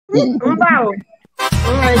Wow.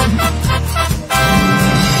 All right.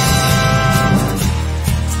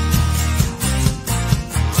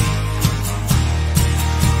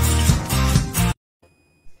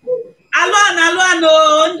 Alwana,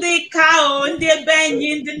 ndi ka ndi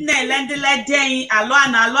benyi ndi nele ndi ledeni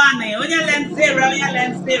alwana onye lensere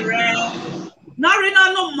nori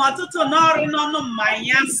no motutu nori no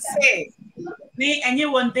manya se ni enyi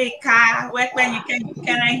wonde ka we penyi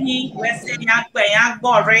kenhi we se ya gbe ya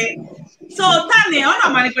gbore so tani ona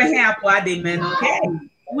mani pe hen apo ade men okay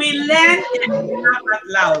we learn and laugh out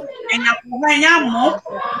loud enya kuhanya mo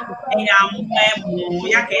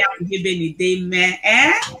ya ke ya bebe ni de me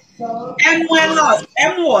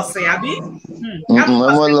Emuelos, abi?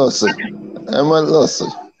 Emuelos.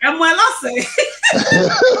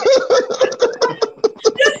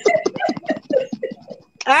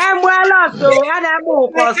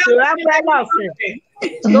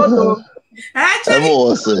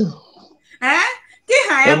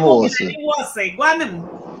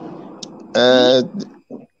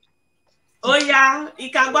 Oya,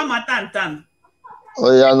 ikagwa matantan.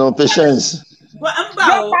 Oya, no patience.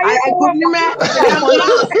 Laugh.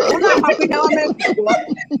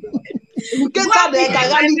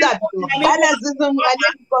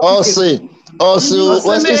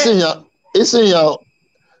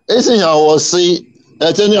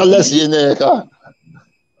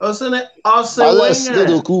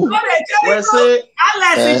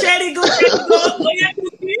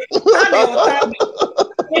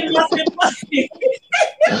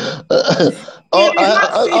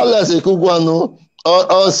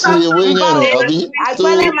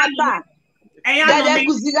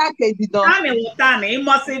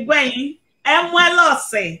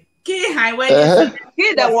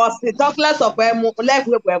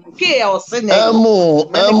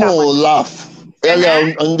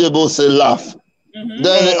 And they both say laugh.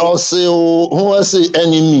 Then also who I say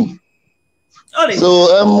enemy.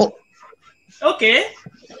 So okay.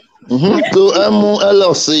 So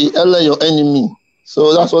LLC, L your enemy.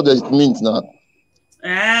 So that's what it means now.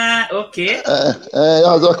 Okay. That's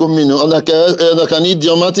what I mean. Like an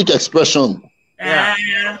idiomatic expression.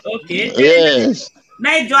 Okay. Yes.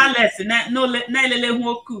 No lele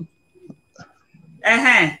huoku.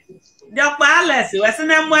 Dọkpa Alex, wesi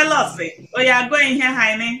na mwelosi. Oya go ihe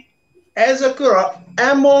haini. Ezekuro,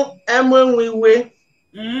 enwiwe.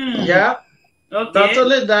 Yeah. Okay. Not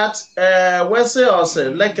only that, wesi ose,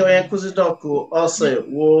 like when kuzidoku ose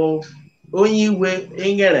wo onyiwe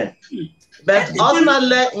ingere. But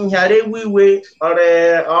onale inhare wiwe or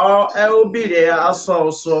obire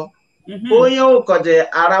aso. Onye ukoje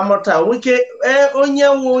aramota wike onye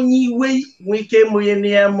onyiwe wike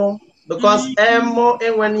muyeniemo. Because emo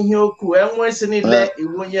enwen ihe oku enwe sinile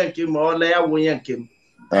iwonye nke ma ole ya wonye nke m.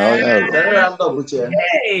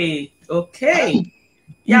 Okay.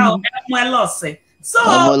 Ya emwelose. So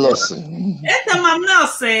etamamna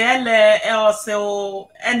ose ele ose o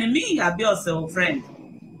enemy abi ose o friend.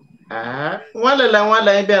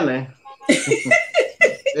 Wale bia na.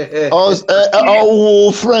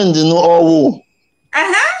 Owo friend no owo.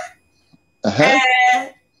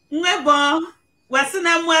 Nwebo wasi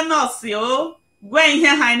na mwe nọọsị o gwa ihe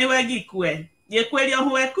ha niwe gị kwe ye kweri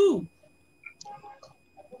ohu eku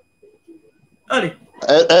ore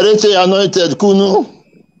ereche anointed kunu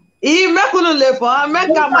mekunu lepo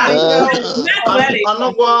meka ma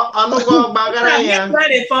anugwo bagara ya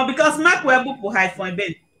because mak we bupu high for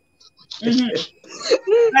ben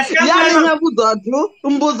ya ihe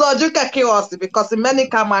mbudoju ka chaos because many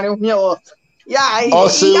kamari here o ya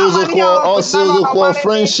also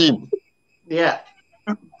friendship. Yeah.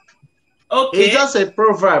 Okay. It's just a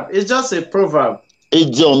proverb.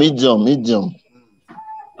 Idiom.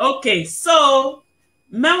 Okay, so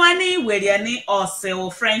mewani weriani ose o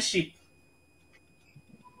friendship.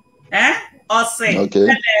 Ose. Okay.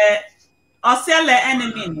 Ose le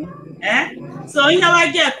enemy. So in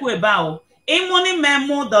our get ku about imoni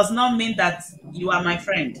memo does not mean that you are my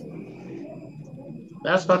friend.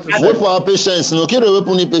 That's not the wait for our patience. No, kire wait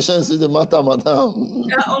for ni patience is the matter, madam.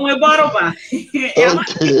 Onwe boroba.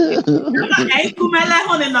 Ai kumele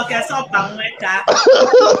hone no ke so pa nweka.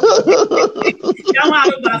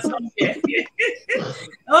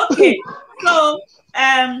 Okay. So,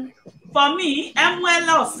 for me,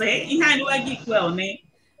 emwela ose ihe ani we gi kwe oni.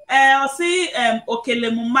 Osi okele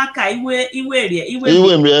mu maka iwe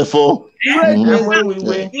mrefo.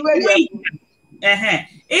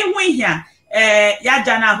 Iwe here. Ya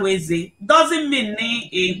jana hueze doesn't mean ni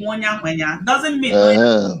ehwonya doesn't mean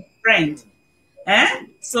friend.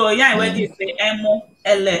 So yeah, when you say emo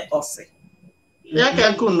ele ose. Ya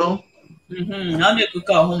ka kuno. Ame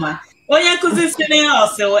kuka homa. Onye nkuzi sini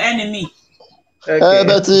also enemy. Okay.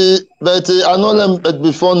 But I know them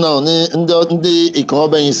before now. The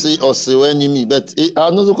economy see also enemy, but I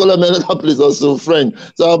know the color that place also friend.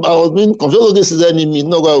 So I was being confused. This is enemy,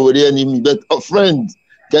 not going to enemy, but a friend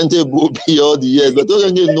can't be all the years. But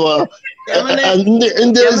don't get no. And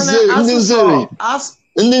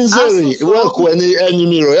in work when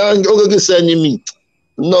enemy, and go get enemy.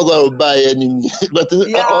 Not going to buy enemy, but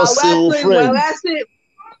also friend.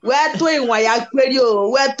 We're doing why I query you.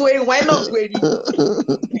 We're doing why not query.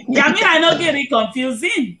 Yeah, me I not get it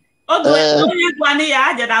confusing. Although only one year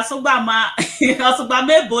I did asubama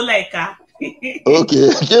asubama boleka. Okay,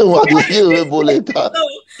 you boleka.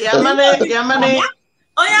 Yamane.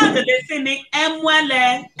 Oh yeah, the sini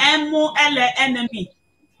ML enemy.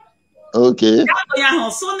 Okay. Yeah,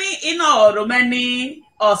 suni ino Romani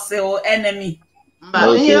also enemy.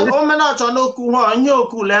 But here, oh man, I don't know who are you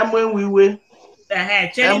cool. I'm we will. Na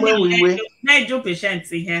patient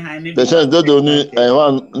here. Patient don't know.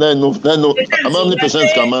 No. How many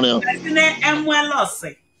patients can manage?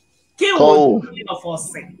 Kill of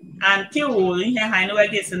us and kill in here. I know I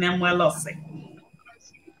guess in MLS.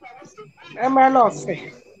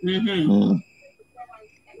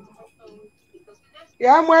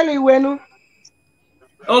 Yeah, well, when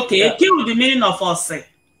okay, kill the meaning of us.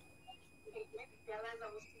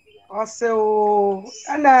 Also,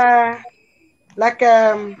 and like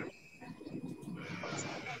I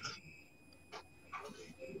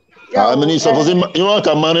mean, supposing you want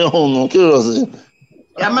to marry home, no curiosity.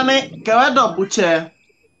 Yamane, can double chair?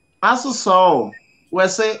 As so, we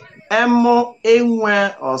say emo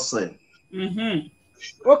enwe ose.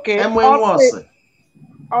 Okay. Ose.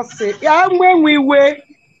 Ose. Yeah, when we were.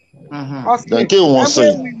 Then kill one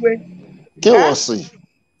say. Kill one say.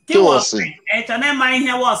 Kill one say. And to name my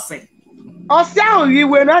here was say. Ose, we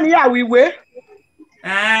were not here. We were.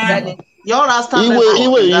 Your understanding.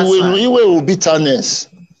 You will bitterness.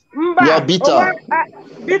 You are bitter.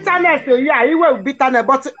 Bitterness, yeah, you will bitterness,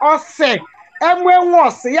 but ose.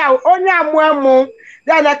 Was yeah, only a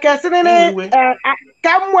then I can say,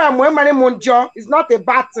 it's not a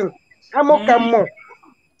battle.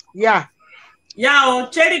 Yeah. Yeah,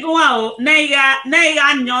 Cherry go nega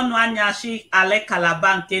nyon wanyashi ale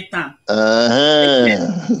kalaban ketan.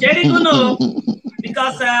 Cherry go no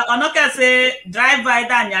because onoka say drive by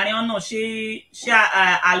that nyari ono she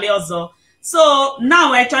ale ozo. So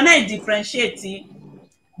now we're trying to differentiate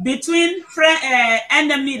between friend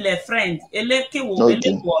enemy le friend eleke wo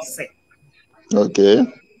eleke wose. Okay.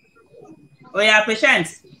 Oh yeah, patient.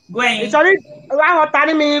 Go in. Sorry, I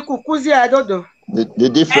telling me kukuzi adodo. The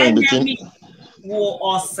difference between wo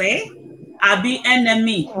ose abi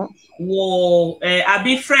enemy wo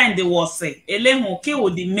abi friend wose elehun ki wo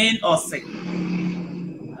the main ose.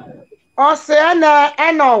 Ose na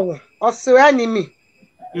eno ose enemy.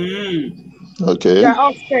 Okay. Yeah,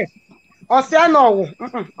 ose. Ose no.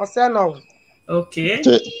 Ose no. Okay.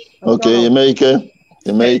 Okay, you make it.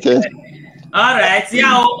 All right.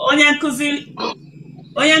 Yeah, onye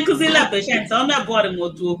nkuzi la patient on me board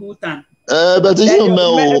mo to hutan. But you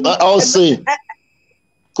know, I'll say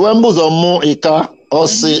Kwambus or more IKA or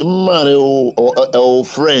say marry or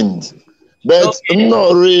friend. But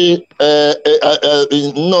no really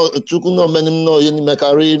no chukuno many no you make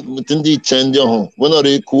a real tindi change your when are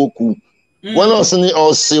kuku. One or sending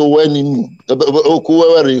or say when in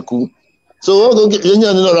Oku. So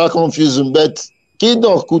you're confusing, but kid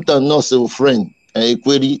or kuta no say friend.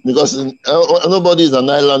 Query because nobody is an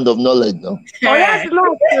island of knowledge now. Oh, yes,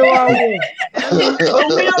 no.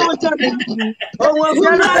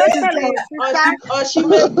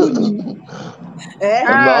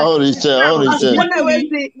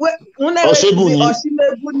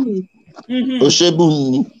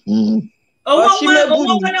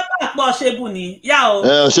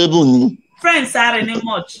 Friends are any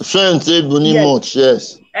much. Friends much,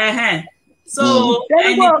 yes. So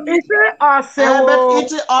but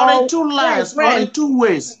it's on two lines, on two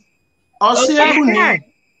ways. Ose ebuni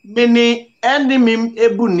meaning enemy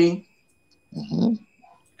ebuni.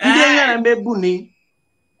 Ndị ebuni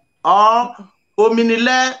or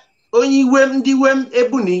ominile onyiwem diwem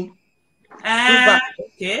ebuni.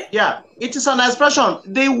 Okay. Yeah, it is an expression.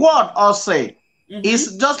 The word ose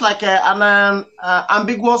is just like an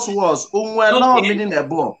ambiguous word. No meaning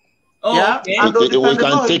above. Yeah, and we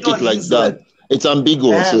can take it like that. It's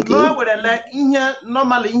ambiguous, okay?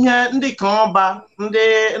 Normally, ndị kamba,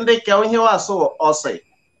 ndị ka onye waso ose.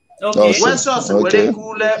 Okay. When so ose were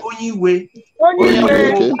kule onye we.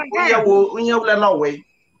 Onye wule no we.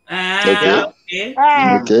 Okay.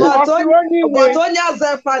 But onye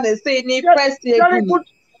azefane say ni first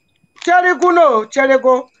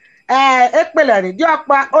Cherego. ekpelani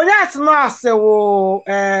diokpa onye asino asewo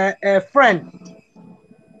friend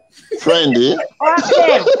eh?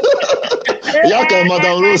 Okay. Yaka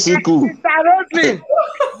Madam Rosiku. Sister Roslyn.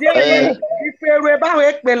 If we ba we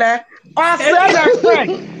ekpele,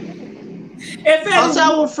 friend.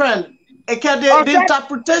 Also friend. The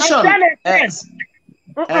interpretation.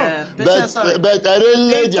 But I don't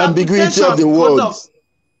like the ambiguity of the words.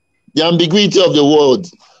 The ambiguity of the word.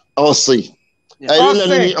 I'll say. I don't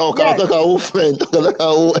like any friend,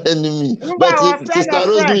 enemy. But Sister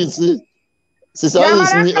Roslyn, Sister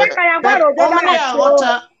Roslyn,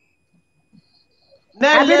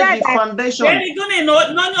 the foundation.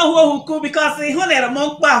 Because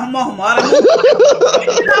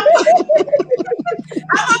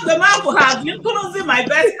I'm the man who has you couldn't see my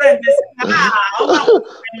best friend.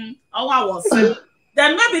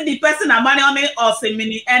 Then maybe the person I'm money on it or say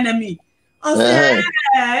mini enemy. Or say,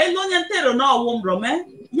 no woman, man.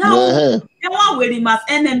 Yeah, where he must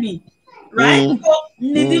enemy. Right? So,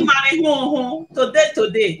 needing money home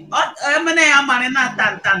today. I'm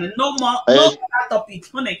no more, no topic.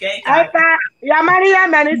 Yamaria,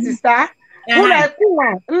 many sister.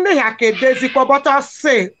 Ndị ha ka edezikwa but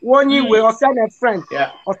say one you will or send a friend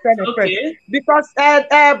or send a friend because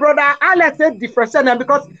brother Alex said different and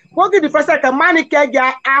because what the difference like a man can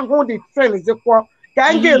get who the friend is equal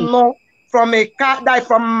can get no from a car die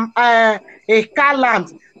from a car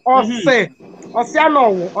land or say or say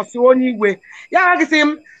no or see only way yeah like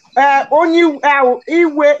him only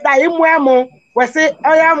way that him more we say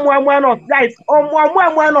I am one of life or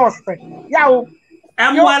one of yeah. Yeah,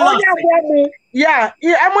 I'm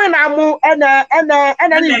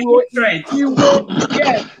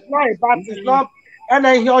it's not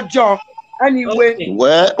and your job anyway.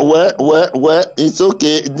 Well, it's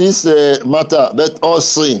okay. This matter, but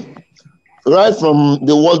also right from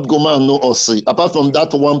the world government no also. Apart from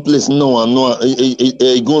that one place, no go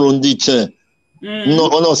on the chair. No,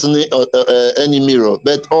 any mirror,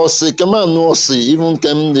 but also come on, no see even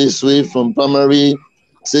come this way from primary.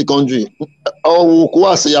 Secondary. Oh,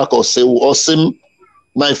 Osim,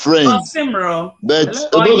 my friend. Osim, but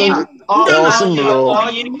Osim,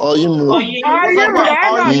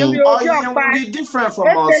 be different from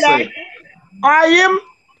us. I am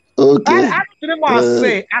okay. I actually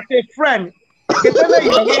say as a friend.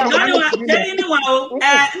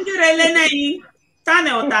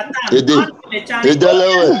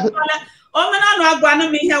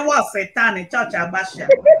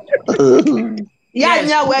 Yeah,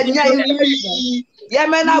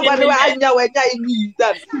 when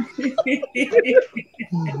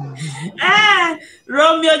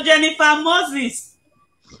Romeo Jennifer Moses.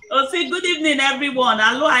 Oh, say good evening, everyone.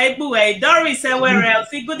 Hello, Aibuwe. Doris, where else?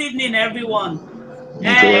 Say good evening, everyone.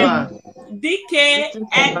 DK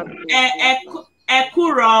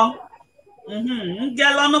Ekuro.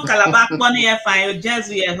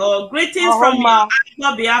 Greetings from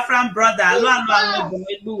your Biafran brother.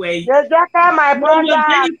 My brother.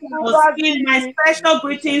 My special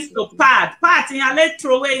greetings to Pat. Pat, let's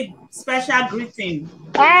throw away special greeting.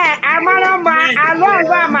 I'm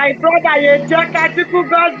my brother.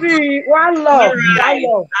 One love.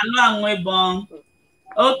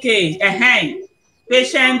 Okay.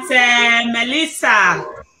 Patient Melissa.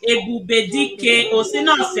 Ebubedike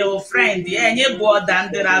Osinose o friend enye bu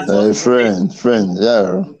odandirazo friend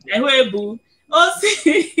yeah ebu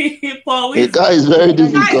Osi Paul the guy is very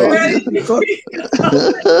difficult.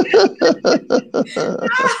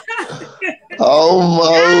 Oh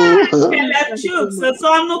my so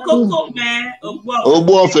no koko me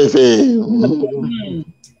ogbo ofefe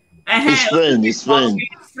his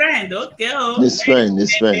friend okay his friend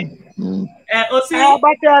I wish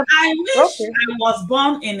I was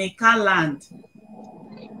born in a car land.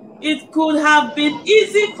 It could have been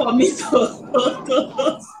easy for me to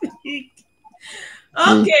speak.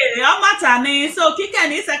 Okay, Omatani, so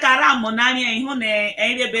Kikani Sakara Monani and Hune,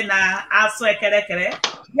 Edebe na aso ekerekere.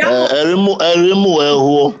 Erimu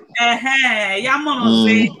Yamono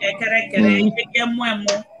say ekerekere,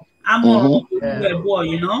 Ekemwemo, Amon, boy,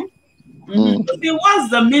 you know. What's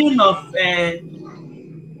the meaning of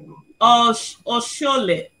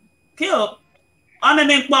Oshole? Kill on an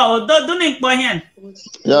inquire, don't inquire him.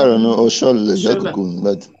 Yeah, no, Oshole,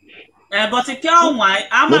 but it can't why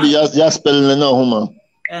I'm maybe just spelling no huma.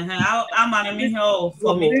 I'm an amigo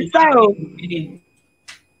for me.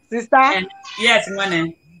 Sister? Yes,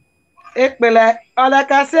 money. Ekpele, all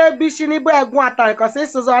can say Bishini Guata, because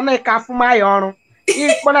this is on a calf for my honor.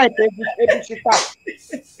 It's when I take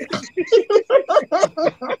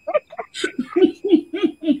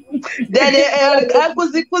then I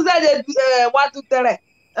was what to tell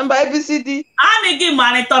And by ABCD. I give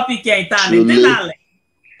my topic here. I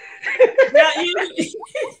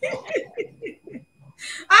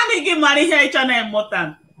give money here. It's an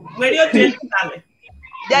important. Where you doing?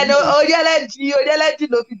 Yeah, no, oh, yeah,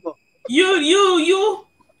 no people. You.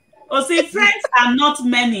 Oh, see, friends are not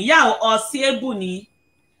many. Yeah, or see ebony.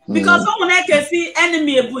 Because someone can see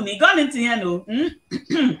enemy ebony. Gone into here, no.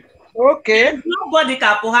 Okay. Nobody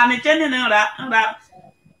can put her in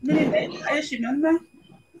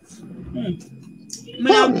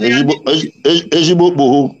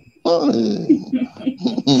I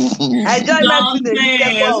joined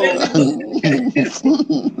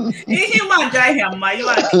that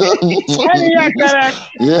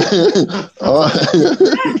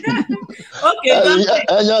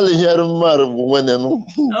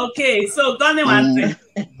okay, so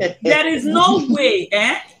there is no way,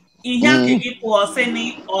 people are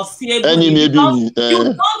saying or see you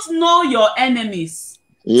don't know your enemies.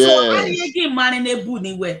 Yes. So how do you get money in a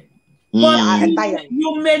booty way? But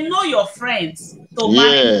you may know your friends to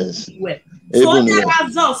manage well. So there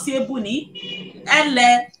are those say bunny and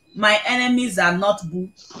my enemies are not boo.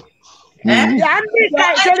 But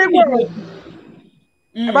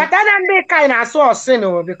then they kind of saw sin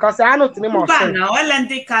because I don't know now.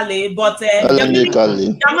 But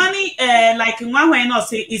Germany, like one way not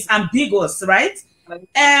say is ambiguous, right?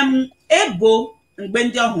 Ebo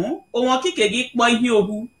Benjahu, or what kick boy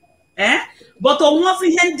you but on one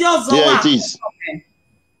thing, it is.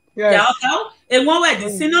 Yeah, and one word the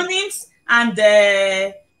synonyms and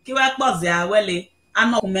Kiwak Bozia, well,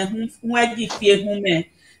 I'm not where you fear whom.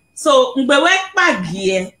 So, we work back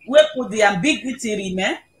here, we put the ambiguity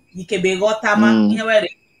remain, you can be got a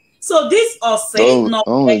so this also not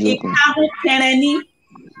a penny.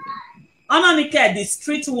 Only the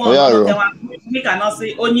street one, we cannot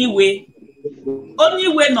say only way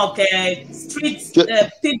not street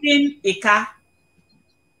feeding a car.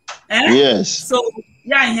 Yes. So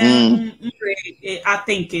yeah, I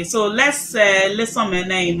think so. Let's listen my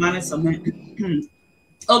name, man.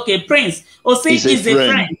 Okay, Prince. Osi is a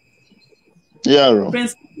friend. Yaro.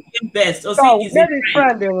 Prince best. Osi is a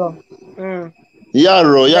friend.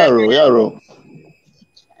 Yaro.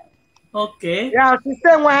 Okay. Yeah, she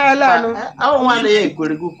said I don't want to eat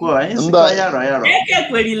good yaro.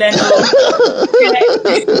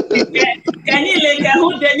 Can you let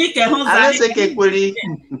who the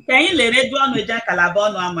can you let it do on with Jack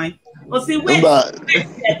Calabon or mine? Osi, wait,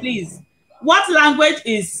 please. What language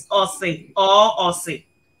is Osi or Osi?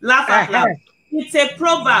 Laugh out loud. It's a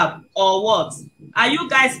proverb or what? Are you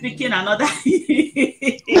guys speaking another?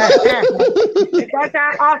 Because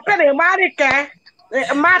I said America.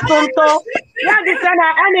 Matonto,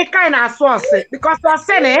 any kind of source because I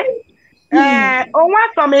said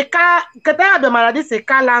one from a car, this a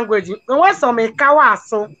car language, one from a car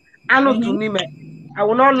so I know to name it. I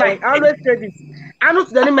will not lie, I always say this. I know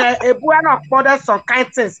to the name a boy of further some kind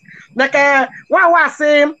things. Like what was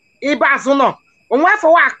saying, Ibazuno, one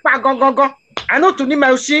for what go. I know to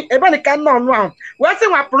name she, everybody can know wrong. When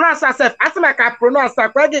I pronounce herself, I think I can pronounce her,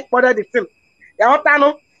 I get further the thing. All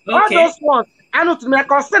those ones. I know to me a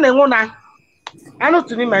concern and one. I know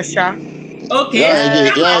to me, my share. Okay.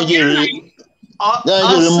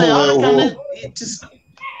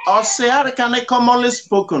 Or say, I can commonly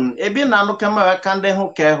spoken. Ebi nano kama kande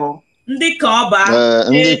ho keho. Ndi koba.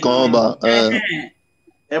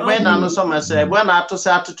 Ebe nano some say, when I to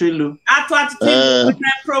say to ilu. Atu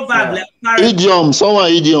proverb. Idioms, some are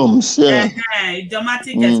idioms. Yeah.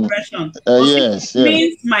 Idiomatic expression. Yes.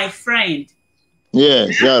 Means my friend.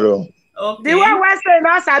 Yes, Yaro. Okay. The one who say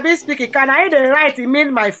not sabi speak, can I even write it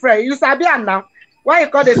mean my friend? You sabi now. Why you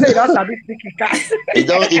call they say not sabi speak? It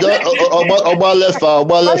don't about left now.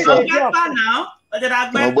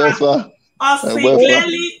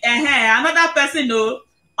 Clearly, another person know.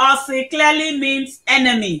 Also clearly means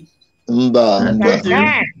enemy.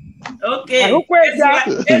 Okay.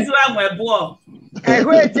 This one we boy.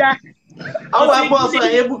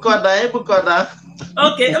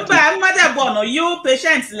 Okay, mother bono, you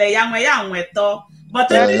patients lay young weto.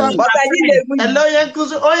 But hello,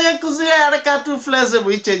 Yankuzi, I can't too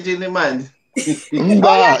flexible changing the mind. I'm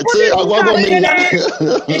not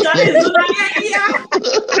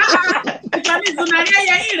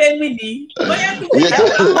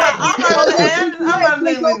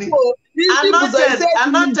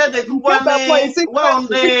the one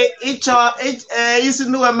day each is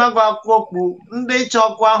new a mega quoku, they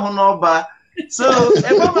chalk one over. So,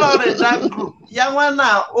 everybody that group, young one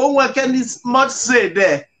now, oh, what can this much say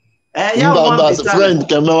there? That's a friend,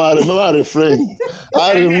 can not a friend.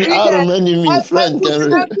 I remember me, friend.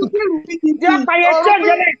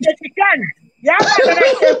 Yeah,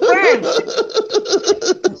 like a friend.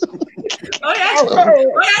 Oh yeah.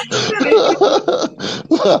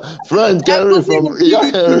 Friend carry from Harry.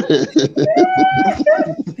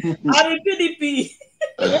 I'm PDP.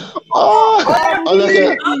 Okay.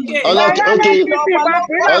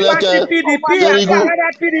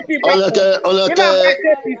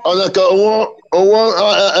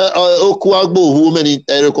 Oku agbo who many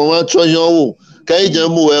erekwa cho yan wo kai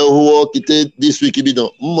jamu e ho kite this week bi don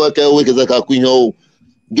mo ka we ke zaka ku yan wo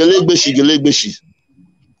gelegbeshi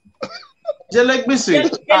Gelegbeshi.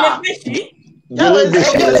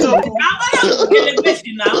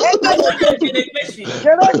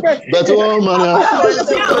 But one man.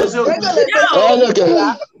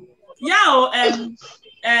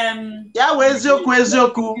 Yeah, where's your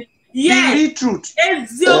yeah, the truth.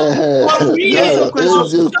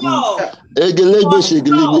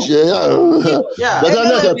 But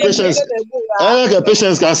I like a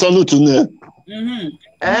patience can sonu to ne.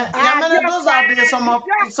 Those are some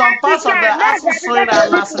parts of the accessory that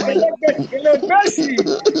last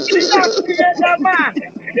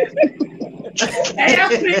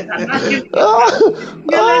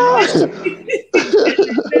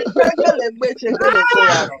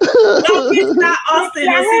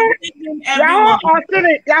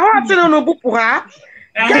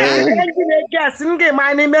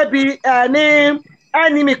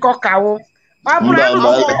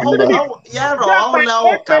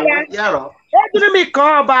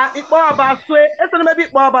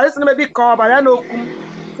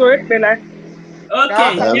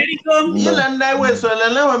Okay, here you go.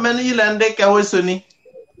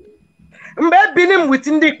 Maybe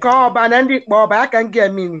within the car and the bob, I can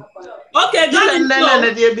get me. Okay,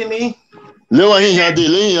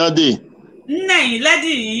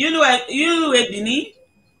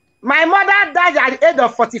 my mother died at the age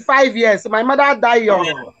of 45 years. My mother died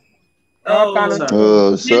young.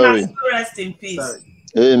 Oh, sorry. Rest in peace. Sorry.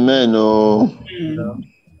 Amen. Oh.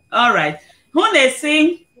 All right. Hune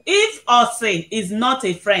sing, if Ose is not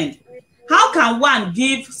a friend, how can one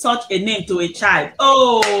give such a name to a child?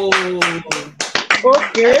 Oh.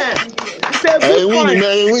 Okay.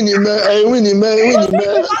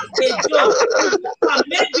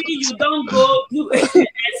 Maybe you don't go to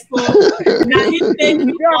expo. Now you take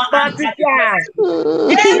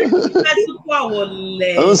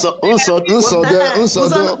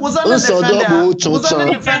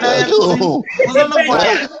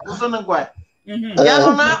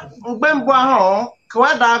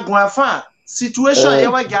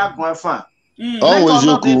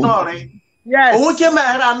yes. Oke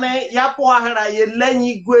mehra ne ya po ahra ye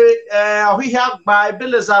lenyi gwe ohihia gba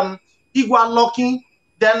belezam igwa locking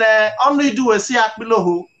then onu idu esi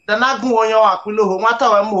akpiloho then agun oyan akpiloho nwata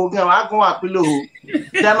we mo ogun agun akpiloho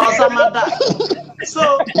then osamada so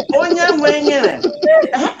onye nwe nyere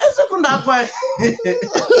esekunda kwa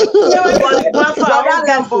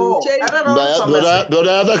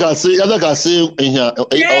brother adaka say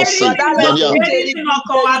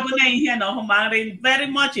very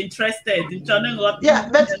much interested in joining up. Yeah,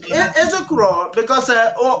 but ezekuro because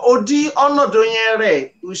odi onodo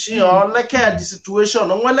nyere ushi on like the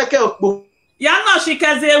situation on like okpo. Ya no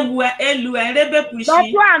shikaze elu erebe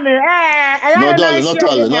pushi.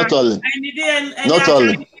 Not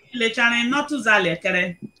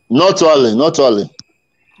all.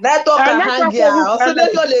 Let us hang here. Also,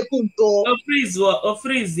 let us O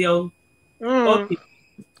freeze yo.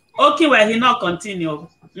 Okay, well he not continue.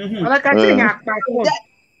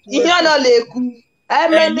 Ihe no leku.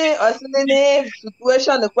 Emeni osinene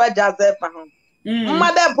situation kwa Joseph ahụ.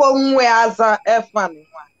 Mmade bo nwe aza efan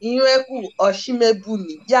nwa. Iweku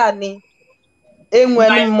oshimebuni yani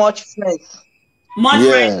enwere much friends. Much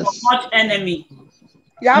friends, much enemy.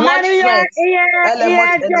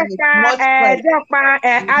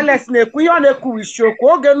 Alex na-ekwu ihe ọ na-ekwu isiokwu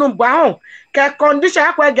oge n'ugbu ahụ ka kọndishọn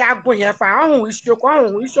akwa gị agụ ya fa ahụ isiokwu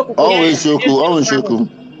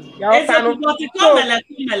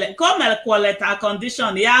Come quality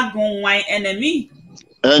condition ya gụ nwa enemy.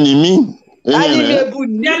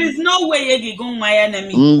 There is no way you go my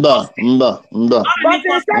enemy. Mba. But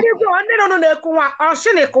instead you go on no na-ekwu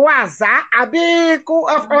oshinekwu aza abiku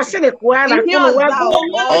oshinekwu na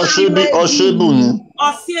Oshebuni.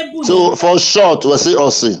 So for short we say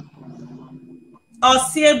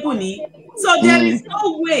Osebuni. So there is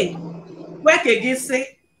no way where can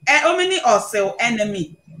say how many Ose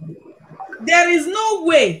enemy. There is no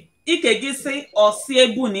way you can say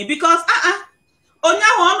Osebuni because onya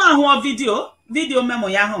ho na video memo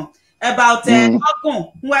ya ho about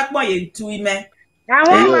okun nwekpo ye ntu ime.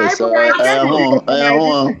 Yes,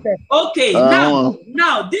 Okay,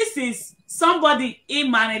 now this is somebody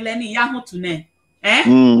imaneleni yahu tune.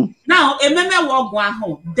 Now, a meme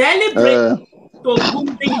wogwaho, deliberate to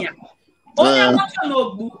Bundinya. Onya wacha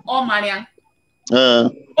no bu o Marian.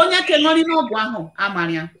 Onya kenoni no gwaho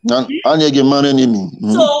Amarian.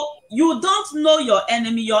 So you don't know your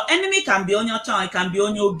enemy. Your enemy can be on your child, it can be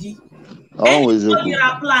on your gi. Always you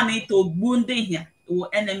are planning to Bundinya or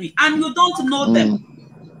enemy, and you don't know them.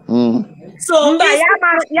 So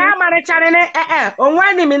ya mare charene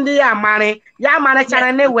onwani mindi ya mare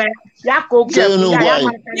charene we ya ko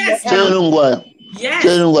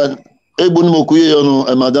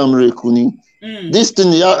Madam Rekuni. This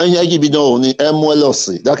thing ya give it on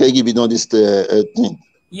MLOC. That can give it on this thing.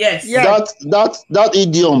 Yes. That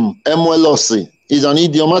idiom MLOC is an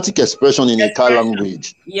idiomatic expression in IKA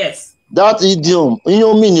language. Yes. That idiom in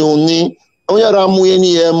your meaning only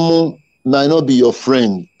might not be your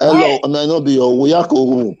friend. Hello, might not be your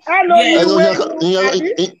Wuyako.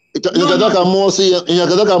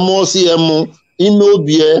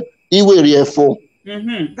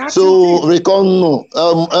 So, recon no,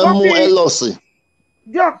 LOC.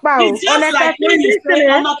 It's just like when you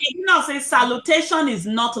say salutation is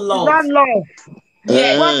not love. Not love.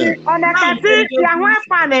 Yeah. On a kasi, ya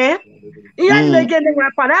wafane, iya negene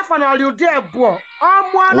wafane, afane all you dear boy.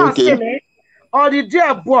 All one or sene, or the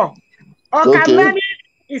dear boy. Or many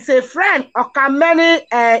is a friend, or can many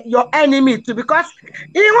your enemy too, because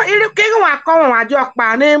you can't come and joke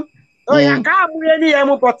by name. Oh, you can't really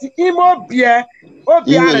emo, but emo beer, oh,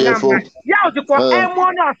 beer, for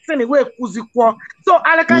everyone or sending away Kuziko. So,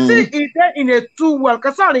 I can see it in a two-way,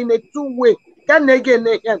 because in a two-way. Can again.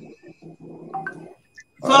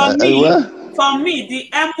 For me, the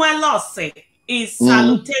MLOC is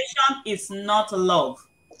salutation is not love.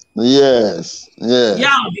 Yes.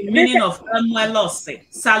 Yeah, the meaning of MLOC.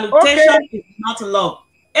 Salutation is not love.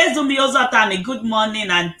 Ezumi good morning,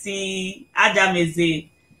 Auntie Adameze.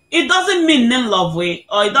 It doesn't mean name love way,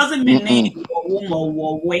 or it doesn't mean name woman or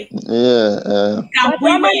war way. Yeah.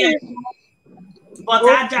 But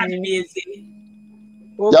Adameze.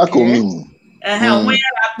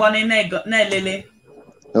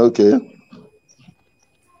 Okay.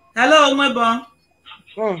 Hello, my boy.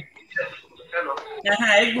 Hello.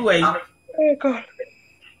 Everywhere. Oh God.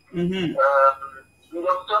 You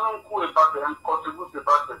are telling cool about the contribute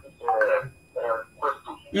about the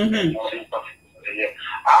question.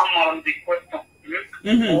 I'm on the question.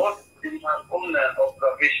 What is my own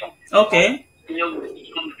observation? Okay.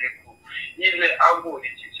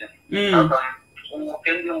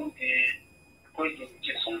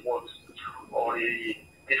 Some words or a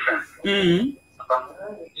difference.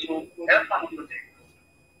 So,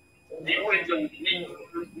 the way you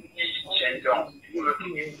change on, you look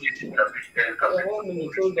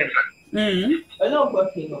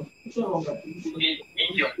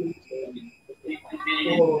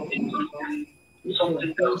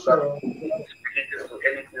something else related to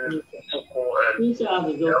anything so-called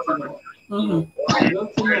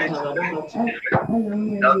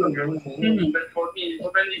but for me, I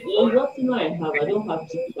don't have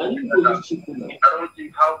to. I don't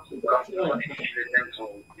think how to come to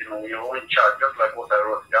your own chart, just like what I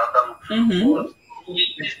wrote.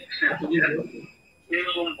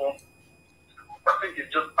 I think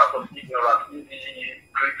it's just part of ignorance. The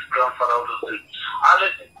great grandfather also said,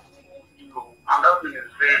 and that thing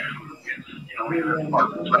is very true.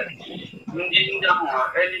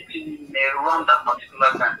 Anything may run that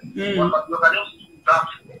particular time. But you can just do that,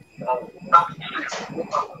 that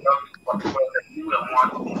particular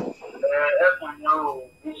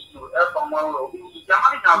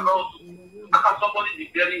somebody be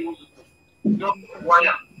very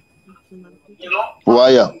wire.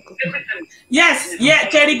 Wire. Yes,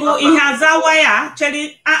 Cherigo, he has a wire.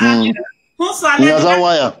 Cherry, he has a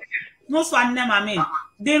wire. No swan name, I mean.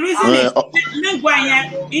 The reason is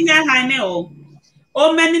Menguaya in a high oh,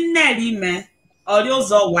 many Nelly men or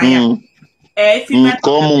those all wire. If you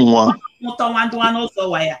come one, one also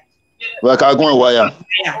wire. Like I go wire.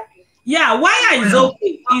 Yeah, wire is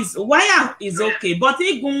okay. Wire is okay, but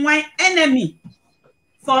it go my enemy.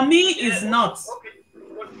 For me, is not.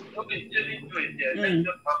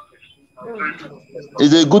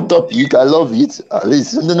 It's a good topic. I love it. At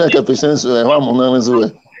least something like a patience. I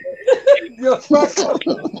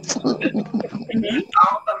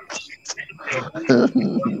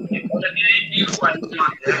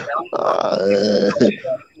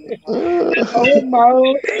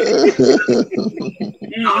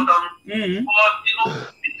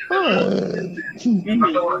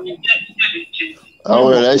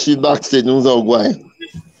will actually back to nous en guay.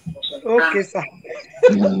 Okay, sir.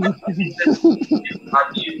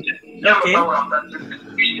 Okay.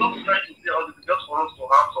 just for us to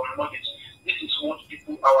have some knowledge. This is what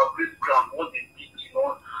people, our great grand, what they did,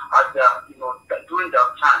 at their, during their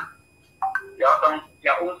time. They have done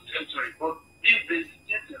their own century. But these days,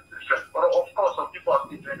 this is different. But of course, some people are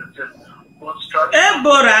still doing the same. But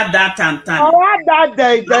Ebora that time. Oh, that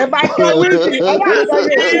day, my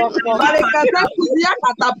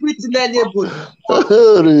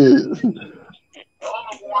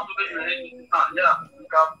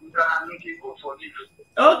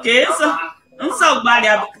okay, so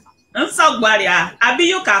Nsogbaria, abi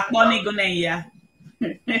you ka poni go na ya.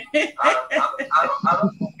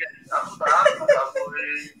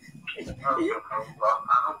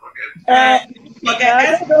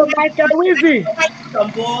 Michael Wizzy.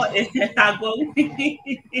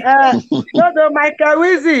 Michael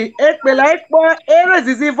Wizzy, ekpela ekpo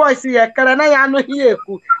erezizi voice ye kere na ya anụghị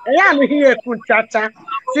ekwu. Ya anụghị ekwu chacha.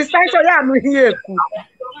 Sister so ya anụghị ekwu.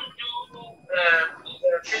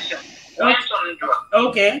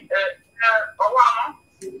 Okay.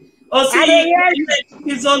 O si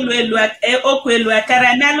izolu elu okwu elu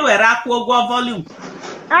ekere n'elu were akwụ ụgwọ volume.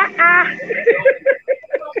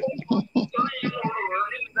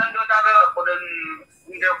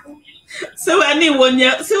 Siwani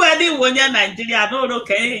wonye Nigeria no no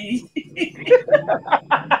ke.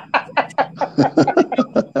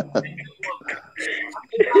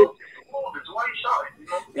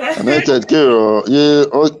 United Kiro, yeah,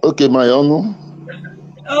 okay, my own.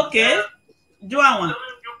 Okay. Do I want?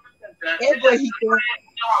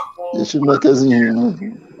 You should make us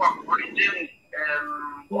in.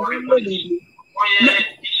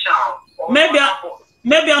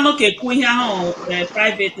 Maybe I'm okay here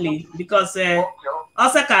privately because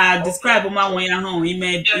also can describe my way home.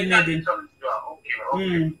 Imagine.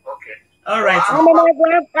 All right.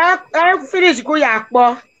 I finish go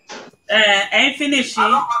yakbo. I finish.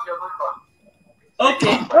 Okay.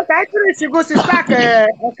 Okay, I finish go sister.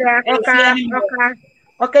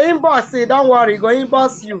 Okay, inbox. Don't worry, go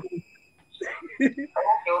inbox you.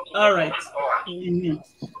 All right.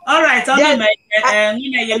 All right.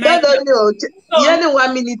 Yeni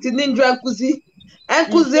 1 minute ninja nkuzi.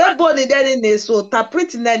 Nkuzi eboni deni neso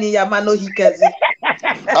taprit nani yamano hikezi.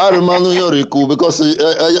 Armanu yoriku because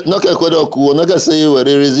noke kwedoku noke say where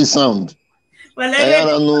raise sound. Well, I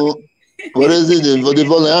don't know what is it for the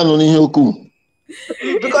volume anu ni oku.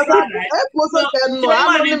 Because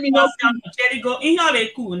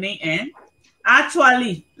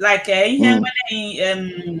actually, like when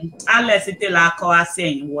Alice la ko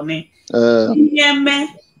saying woni me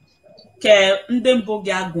ke ndembo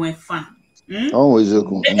ga gun fan always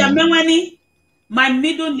oku my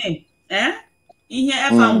middle name ihe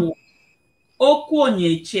efa wo oku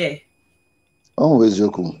onyeche always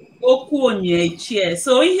oku oku onyeche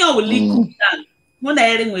so ihe oliku dan mo na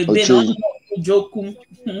ere nwe be no jokum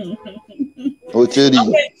ocheri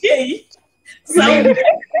so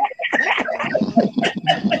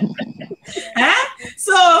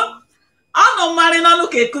so ono mari no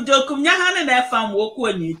ke kujokum nya hane na fam woku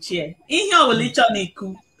onyeche ihe olicho na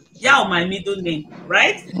iku ya my middle name,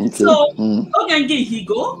 right? Okay. So ogange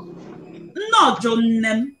higo no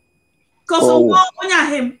jonnem cause onya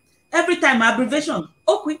him every time abbreviation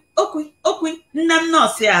okwi nam no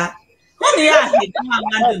sia honey ya he da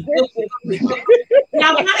mandu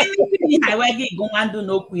ya mari ni highway ge go mandu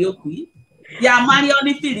no okwi ya mari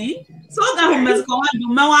oni firi so ga home ko mandu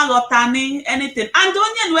mewa gotani anything and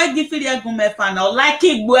onye no egi firi egu me fan o like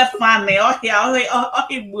igbu e fan o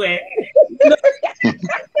igbu e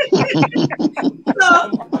so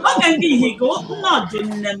ogange higo no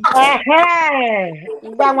jonnem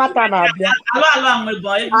ngba nwata na abia alo anwe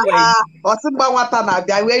boy boy osigba nwata na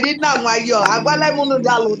abia we ri na nwa yo agwala mu nu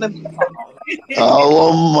dalu ne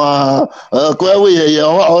ma kwa we ye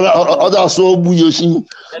oda so bu yoshi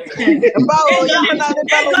ba o ya na ne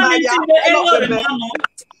dalu na ya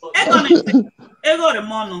ego re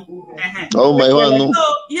mono oh my one so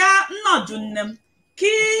ya no jonnem ki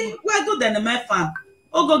we go den me fan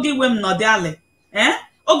ogogi wem no de ale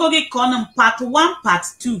ogogi konum part 1 part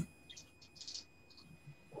 2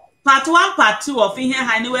 part 1 part 2 of ihe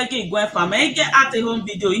ha ni we ge igwe fam ege at home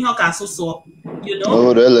video ihe ka so you know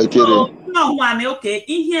oh really so no one okay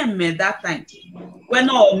ihe me that time when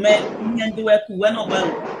no me ihe ndi we ku when no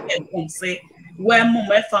we say when mo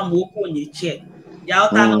me fam wo ko nyeche ya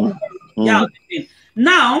ota no ya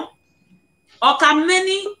now oka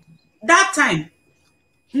many that time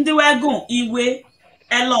ndi we go iwe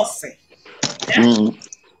elose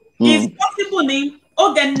is possible ni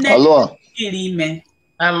oge nne iri ime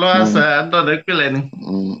allo sa do de kele ni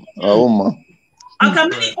ma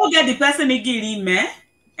akamini oge the person iri ime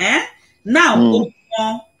now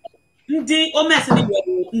ndi o mesi ni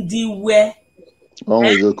ndi we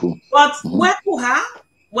But weku ha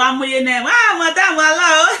wa muyene wa madam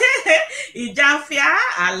alo ijafia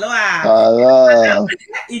aloa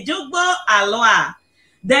ijugbo aloa.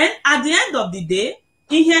 Then at the end of the day,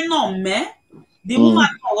 ihe no me the woman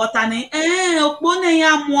wotani opone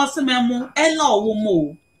ya mu osememu elo wo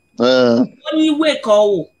mo oni we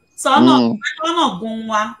ko so no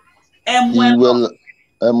gunwa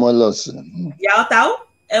emuelos ya otao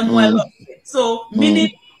emuelos. So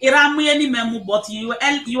meaning iramu any memu, but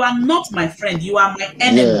you are not my friend, you are my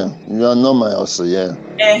enemy. Yeah, you are not my also, yeah.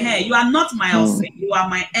 You are not my also, you are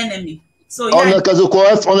my enemy. So yeah. On a kazo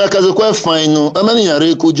kwa fine, amani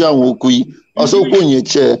yare kuja wokui, also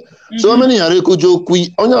kunyeche. So many yare kujo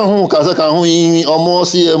kui, onya hu kaza ka hu yi omo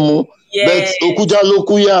siemu. But okuja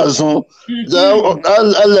lokuya azon.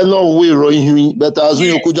 Alle no we ro yi, but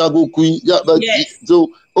azun okuja go kui. Yeah, but so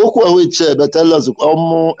okwa we che, but elos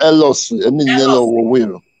omo elos, elo we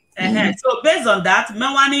ro. So based on that,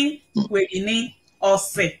 Mewani Kwegini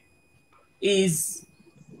Ose is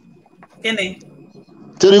Kene.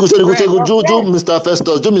 Go, Mr.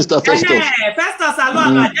 Festus. Mr. Festus. Festus,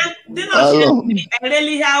 hello. Didn't she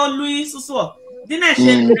really have Louis Suso? Didn't she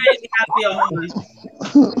really have your home?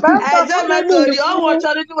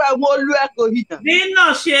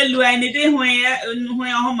 Didn't she do anything when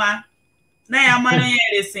your home? Now I'm going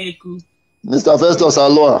to say, Mr. Festus,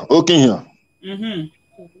 hello. Okay, here.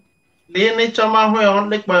 Ni chama ho on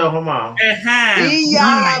lek my home.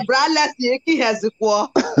 Yeah, braless yeki has a quo.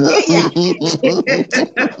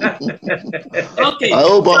 Okay. I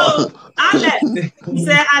hope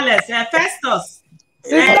Alex, Festus.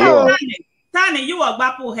 Tani, you are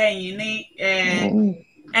bapu hey ni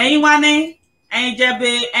anyone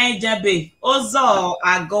jebe ozo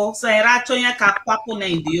ago so iracho nya ka papu na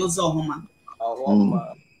ndi ozo homa.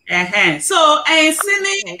 So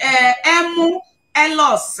sini emu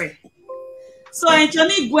elose. So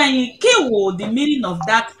Anthony Gwen, what the meaning of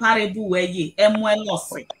that parable where ye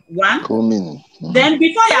elose. One. Then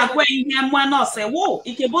before you are going elose, whoa,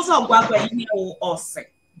 it can both of going ose.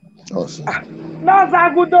 No,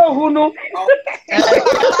 Zagudo Hunu.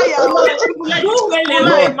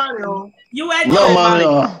 You were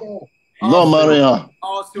no Maria.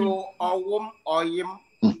 Also, a woman or him.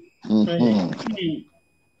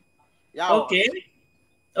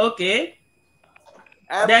 Okay.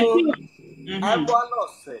 Then I'm going to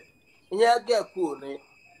say, yeah, get cool.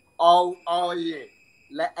 Oh, yeah,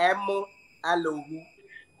 let Emo Alohu.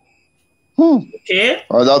 Okay.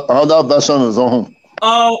 How that version is on.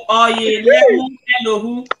 Oh, yeah, Lemon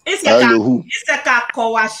Elohu. It's a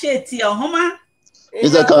kawasheti or homa.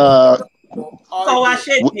 It's a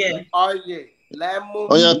kawasheti. Oh, yeah, Lemon.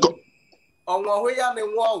 Oh, yeah. On what we are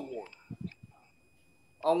in war.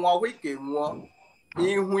 On what we came one.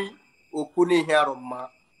 Ihui okuni heroma.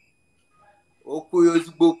 Okuyos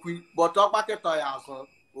bokui, but talk back at Toyason,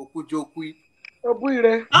 Okujokui.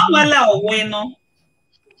 Obuire. Oh, well, bueno.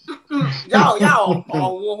 Yao,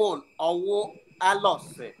 or I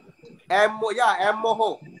lost it.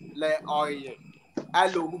 Emoho, le oye.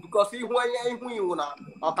 Hello, because he went in Huna,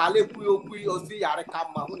 or Kalepu, or see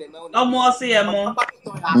Arakama, who know. More see a more.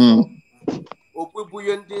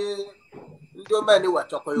 Okubuyen de many were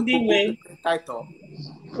chocolate title.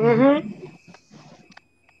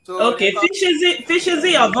 So, okay, fishes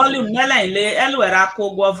your volume, Nella, Elwera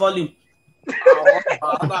Kogo volume.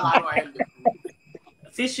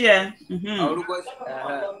 Fish here.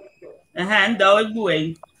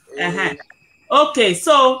 Okay,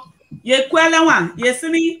 so ye kwela one, yes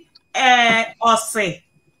me ose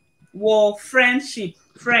wo friendship,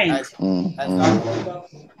 friend.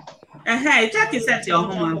 Check it at your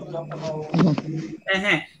home.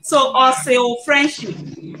 So ose wo friendship.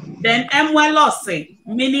 Then ose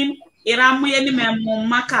meaning iramu yeni memu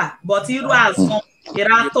maka, but iru azon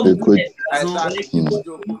irato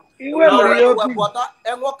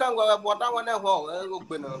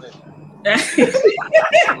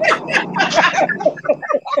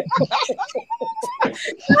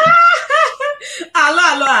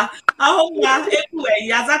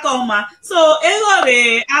so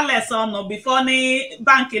Alex on before ni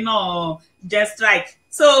banking or just strike.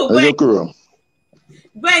 So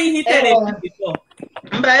when he tell it before.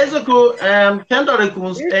 Mbaizuku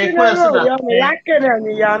Kendoricus a question.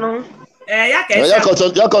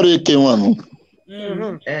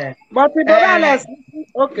 But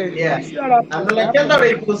okay. Yeah. I'm like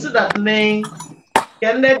Kendoricus that name.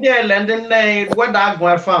 Can they be lending name what I go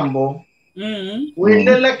fambo? We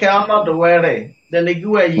didn't like out the way. Then they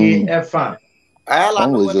go a fan.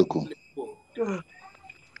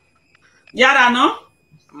 Yara no?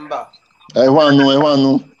 I want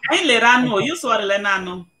no. I lerano, you saw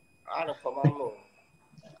Lenano.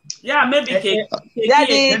 Yeah, maybe cake.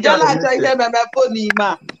 Yani Jola choise me phone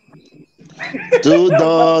ima. To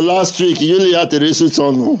the last week, you only had to resist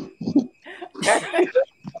on.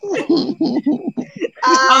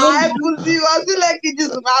 Buzi wasile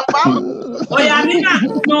kijus mapam. Oya nina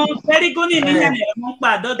no very good in here mo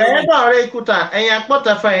pa dodo. Ke do re kuta eyan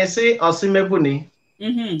pota fa si osimebu ni.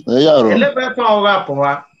 Yeah, Elebe fa ora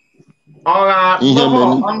poa. Ora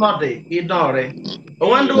no onode idore.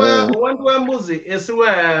 Owanduwe mbuzi esiwe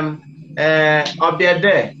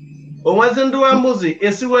obiede. Owanduwe mbuzi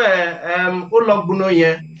esiwe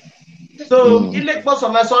ulogbunoye. So ile kposo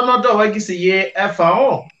meso nodo wegisi ye efa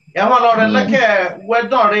o. Ya hono leke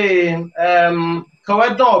wedore ka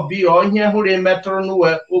wedon bi o nye hure metro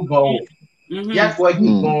nuwe ugo. Ya kwa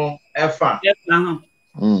gigun efa.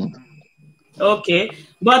 Okay.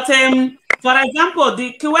 But for example,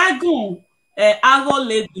 the Kiwagun ago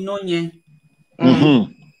le dunonye.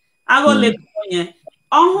 Ago le dunonye.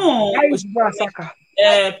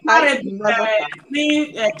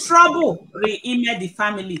 Trouble re-email the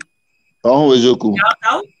family.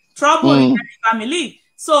 Trouble in the family.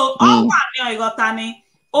 So, all one got tani.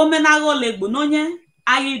 Omenago le dunonye.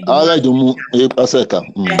 Ayi do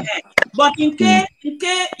but in case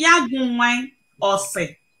yagun wine or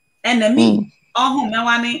say enemy.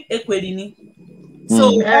 Mewani ekwerini. So so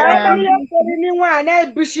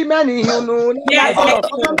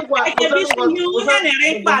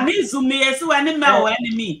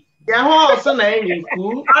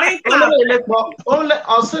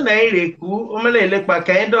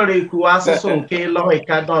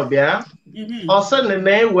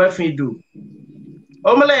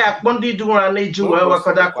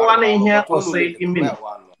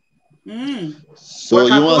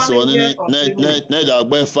you want so need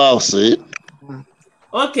agba false.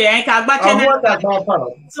 Okay, I can back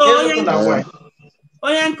so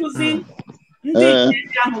oya nkuzi ndị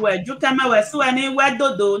ahụ we jukeme we so ani we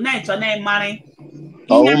dodo na icho na mari.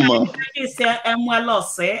 Is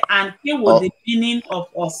ose and he was the meaning of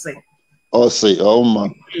ose. Ose, ma.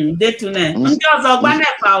 They tune. Ndị ọzọ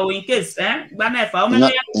gbanefa o in case gbanefa o meno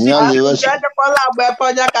ya. Ya de kola agba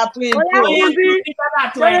poja ka tu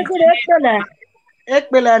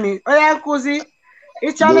ekpelani oya nkuzi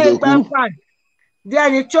ichana egba di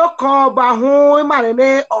ani choko ba hu mare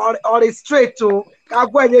ne or straight o ka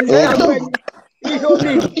gwa ni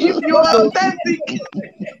you authentic.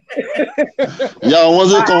 Yeah,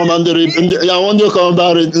 was it commander? Yeah, want you come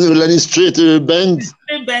back really straight bend.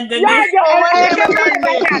 Okay,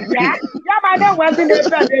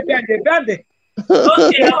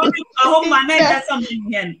 I hope my name is something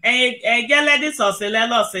here. Get ladies or say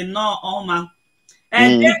no, oh man.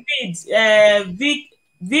 And David,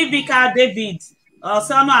 Vivica David,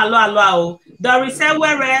 also no alo. Doris say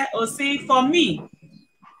where or see for me,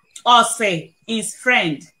 or say is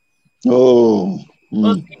friend. Oh.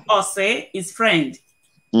 Or say is friend.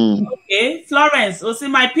 Okay, Florence, or see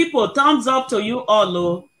my people, thumbs up to you all.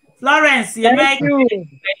 Oh. Florence, you make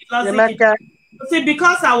see,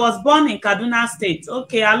 because I was born in Kaduna State.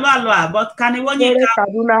 Okay, alo, but can you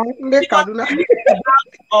Kaduna?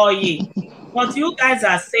 But you guys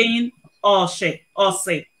are saying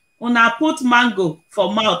say. Una put mango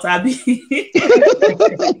for mouth, Abi.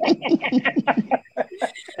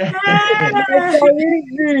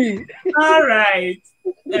 All right.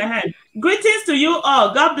 Greetings to you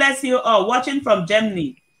all. God bless you all. Watching from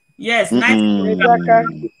Germany. Yes, nice.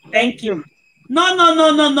 Thank you.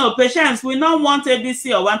 No. Patience, we don't want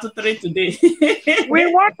ABC or 1, 2, 3 today. We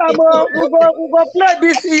want we go play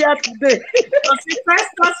this here today. So see,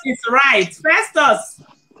 Festus is right. Festus,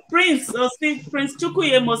 Prince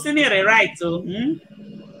Chukuye Mosinire right. So,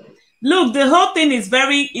 look, the whole thing is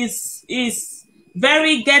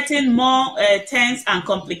very getting more tense and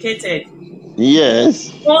complicated. Yes.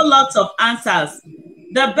 Whole lots of answers.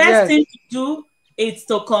 The best thing to do is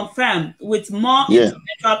to confirm with more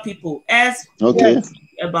intellectual people as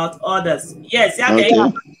about others. Yes, Alwan.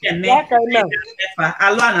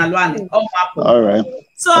 All right.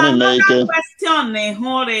 So another question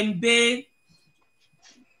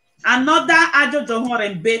another ajojo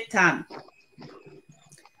horembe tan.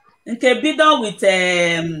 Nke bido with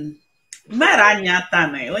meranya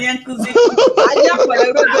tan. Onye nkuzi anya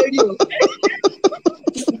kwere radio.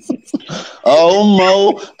 Oh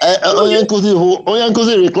mo, onye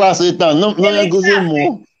nkuzi re class tan, no onye nkuzi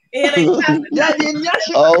mo. Jadi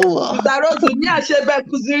nyashi. Oh. Darozu nyashi be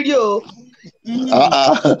kuziri o.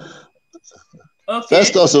 Okay.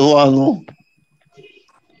 Festus wanu.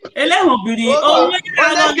 Eleho biri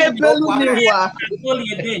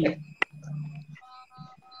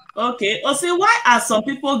Okay. Also, why are some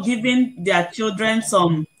people giving their children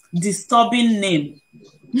some disturbing name?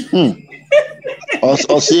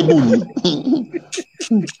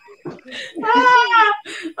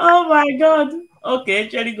 Oh my God. Okay,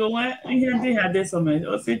 Cherry, go on. Here they had this moment.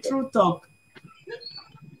 Say true talk.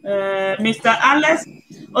 Mr. Alex.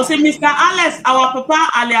 Mr. Alex, our papa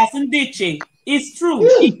alias Ndiche. It's true.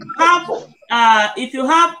 If you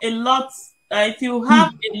have a lot, if you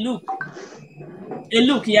have a look,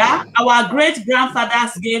 yeah. Our great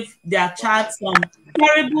grandfathers gave their child some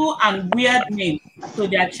terrible and weird names to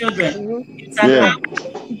their children. It's an act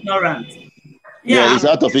of ignorance. Yeah, it's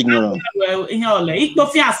out of ignorance. Well, in your way,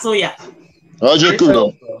 soya. Roger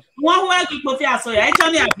Kudo. One way to coffee soya.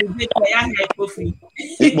 Actually, I prefer coffee.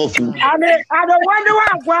 I don't wonder why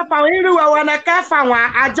I go up when I can't find one.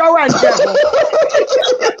 I join why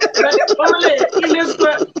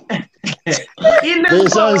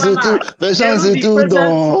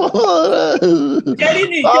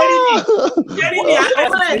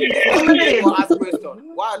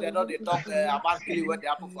they not they talk about killing when they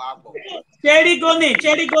happen for apple? Cherry gone.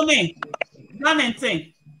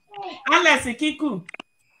 Nothing. Unless Kiku.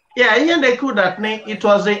 Yeah, here they could that name. It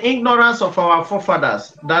was the ignorance of our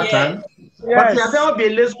forefathers that time. But there will be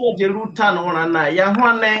let's go the root turn on and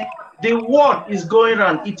the world is going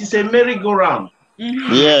round. It is a merry-go-round.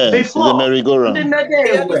 Yeah, it's a merry-go-round.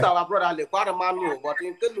 Our brother le quite a man, but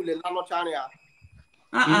in Kenule Chania.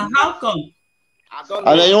 How come? I don't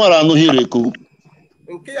know. You want to know here, Ku?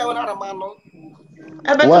 In Kia, another man.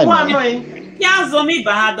 Zomi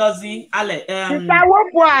Bahadozi, Ale.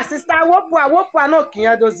 Sister Wopwa, no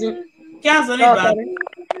Kia dozi. Zomi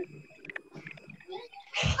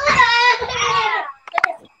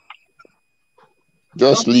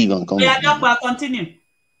Just leave and come. Yeah, continue.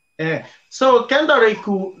 So,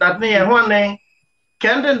 Kendariku, that near one name,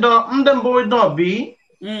 Kendon boy not be.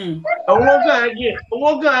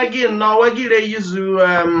 Woga again, now Wagire use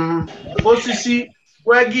OCC,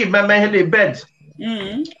 Wagi, Mamma bed.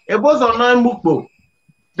 It was on no mukbo.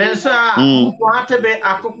 Then, sir, what to be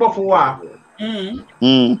a cook for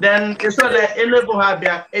then it's not that a level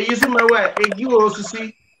habia, a use my way, a you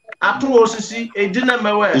OCC, a two OCC, a dinner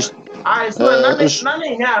my way. I saw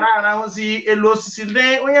nothing here around. I was a low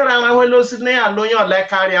Sicily, when you're around, low Sydney, and know your like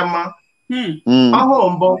Ariama. A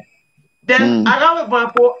home. Then I got a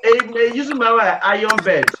bumpo, a use my way, iron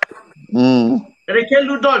bed.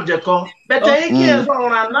 Rekelu Doljaco, but I can't go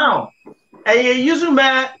on now. And you use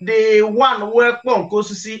the one work on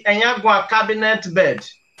Kosusi and you go a cabinet bed.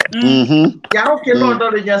 Okay, Lord,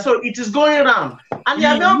 so it is going around. And you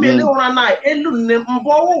have been on night, and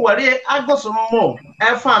I got some more.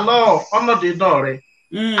 I found all under the door.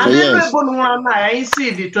 And everyone one night, I see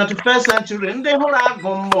the 21st century, and they will have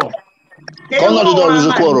more.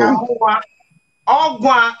 All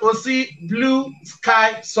one will see blue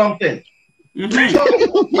sky something. Nothing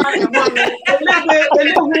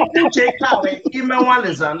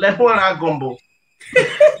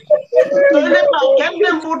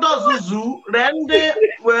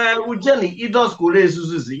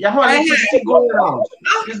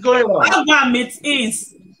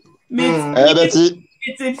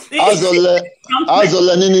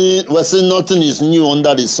is new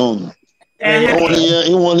under the sun.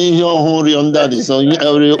 Only under the sun.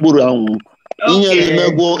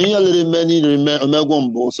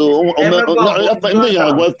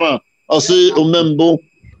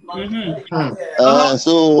 I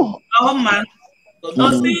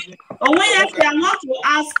want to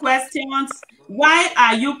ask questions. Why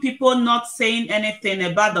are you people not saying anything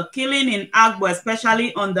about the killing in Agbo,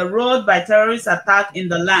 especially on the road by terrorist attack in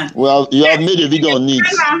the land? Well, you have made a video on it.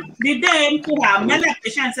 The day many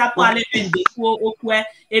patients are calling in the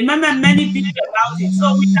remember many things about it.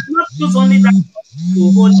 So we cannot use only that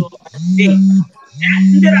to hold the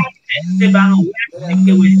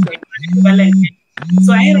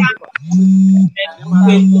so I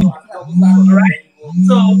right.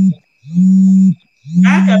 So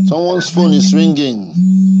someone's phone is ringing.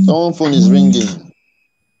 Someone's phone is ringing.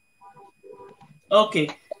 Okay.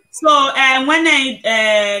 So when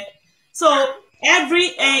I so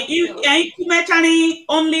every you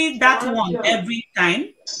only that one every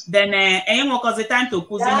time. Then because the time to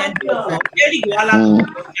put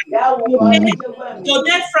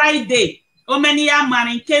today Friday. Man,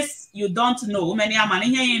 in case you don't know, man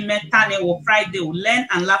here in Metane or Friday will learn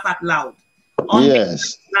and laugh out loud on the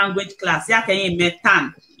language class. Yeah, can you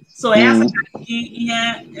metan? So I have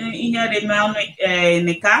in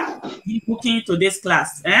car booking to this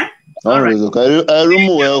class. All right. Okay. I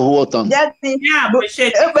remove what on. Yeah,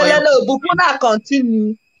 appreciate it.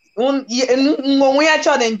 Continue. We are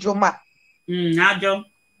trying to Ajo.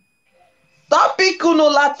 Topic uno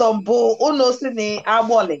la tombo uno sini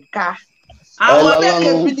abolenka.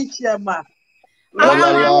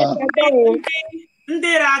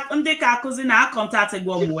 ndị ka akụzi na contact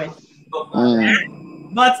gwo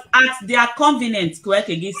but at their convenience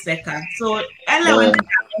kweke gi seka so ele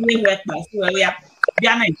we work pass we ya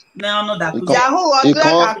bia na no da kuzi ya hu o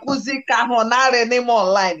akụzi ka ho na re ni mo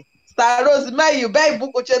online Star Rose may you buy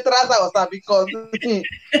book chetraza or because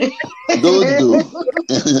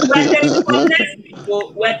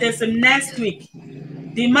next week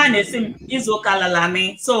the man is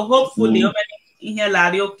okalalani so hopefully ihe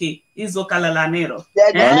lari okay is okalalani ro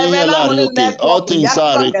all things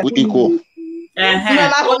are equal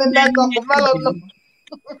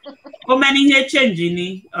how many here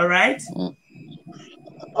changing all right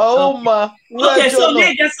ma okay so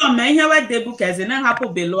me get some here where the book as na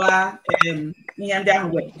happen below here and there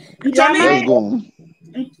way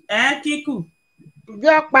kiku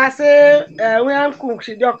Jokpa se we anku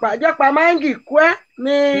si jokpa mangi kwa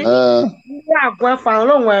ni agwa fa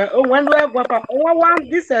lo wen do agwa pa won wan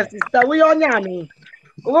this sister we onya mi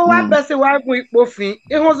wo wa pese wa gun ipofin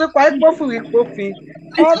ihun se kwa ipofin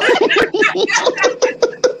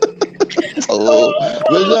oh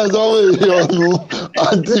there's always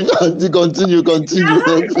auntie continue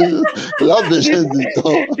love the shit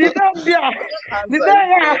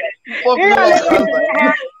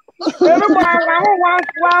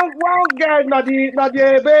one girl not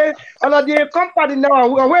the company now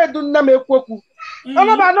we do na me kwoku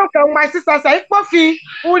no my sister say ipofi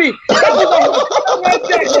uri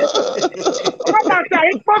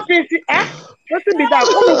ipofi what be that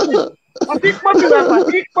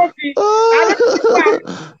ipofi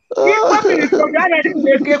is from that to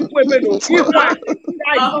make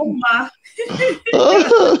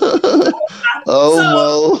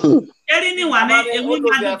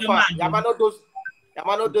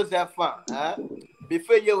Yamano does have fun,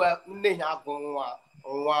 before you were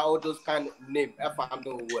all those kind of name, I found the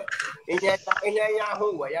well. In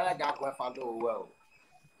Yahoo, where I got found the well.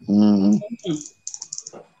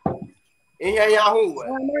 In Yahoo,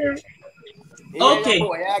 okay,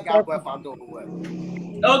 I got found the well.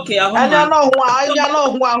 Okay, I know why,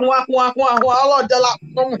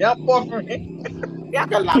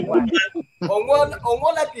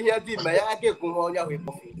 on let you hear the may I get on your way.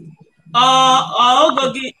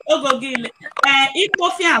 Ogogi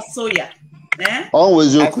ikpofi asoya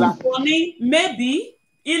always yoku maybe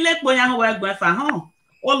ile ponya ho egbe fa ho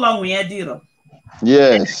olonwe ye diro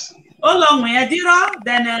yes olonwe ye diro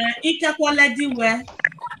then ikekwole diwe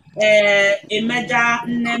emeja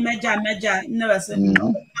never say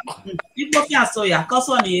ikpofi asoya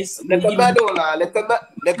koso ni yesu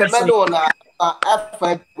le kemedona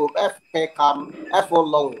FPCAM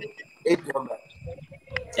long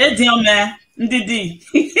Ediome ndidi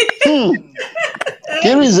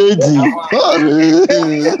Here is Eddie.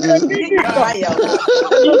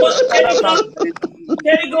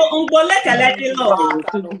 There you go umbole kalati lo.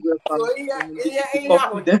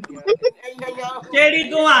 There you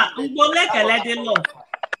go umbole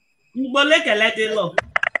kalati lo.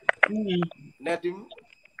 Nedim.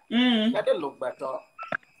 That look better.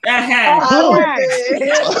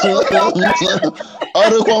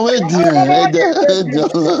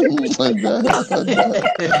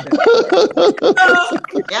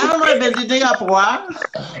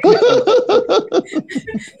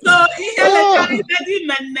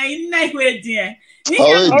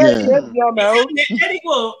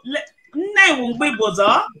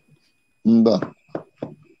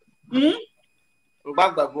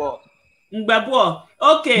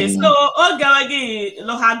 Okay, so ogawagi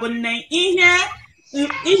lohagunne ihe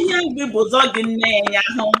ngbibozo ginne ya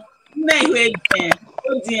ho na iwe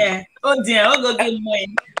odie ogogi moy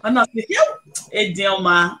ona se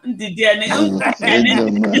edioma ndidi ene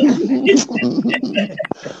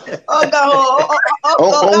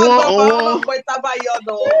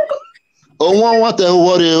what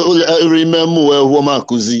remember where woman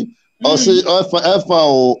kuzi o say efa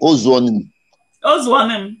ozuonim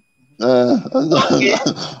okay.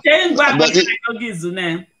 Change back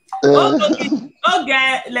ogizune. Oge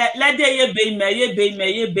lede ye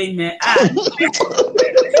be me. Ah.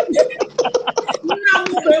 Na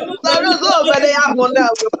mu be mu. Na no so be dey ahun na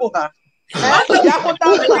we po ha. Ya ko ta.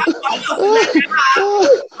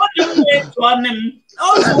 O di we to onim.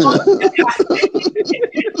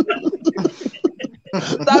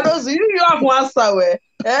 Sarozu you ahun answer we.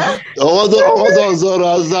 Owo zoro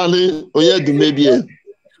azani oye du mebie.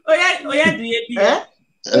 Oya du ye bi.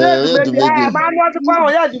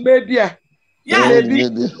 Oya du mebie.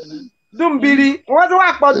 Dumbiri. What do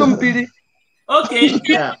I call dumbiri? Okay,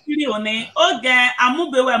 dumbiri one. Oge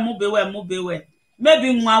amubewe.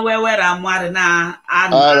 maybe nwa wewere amwari na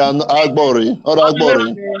agbori or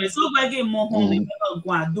agbori so gbege mo hon mi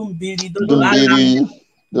ogun adumbiri dumbiri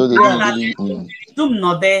dum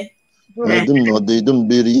node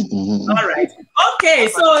dumbiri all right okay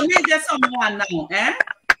so let's get someone now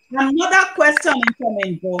another question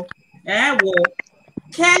incoming go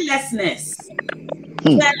carelessness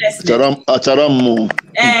Acharamu.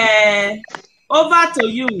 Over to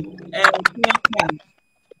you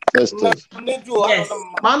Festus. Yes.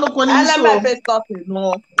 Festus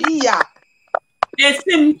no. Yeah.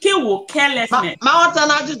 Esim kiwo carelessness. Ma wata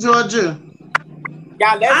na ajụjụ.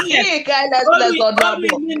 Yeah, let's see carelessness on that.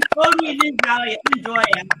 Enjoy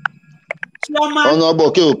it. Ono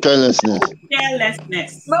abo kiwo carelessness.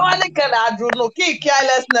 Carelessness. Me wani kana adu no ki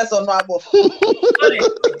carelessness on abo.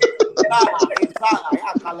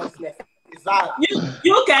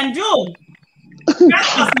 You can do.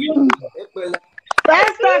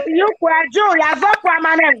 Festus, you kwaju ya zo kwa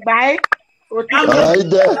mane gbai.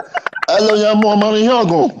 Aide. Elo ya mo mari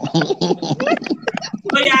yogo.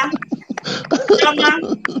 Oya. Choma.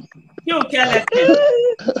 You carelessness.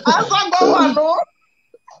 Asa go wano.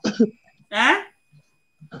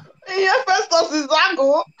 Iya Festus is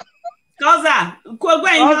ango. Koza,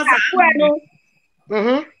 kwagwa inyoza.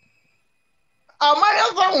 Amaya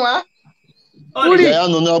zonwa. Uri ya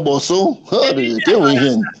no na boso. Ke we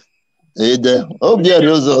hin. Ede, obi ere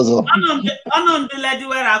ozo. Ono ndile di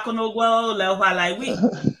were akonogwo le hwa like we.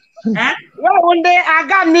 Wo nde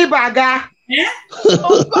aga ni baga.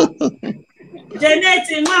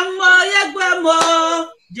 Jeneti mammo yegbemo.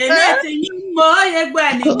 Jeneti nyimmo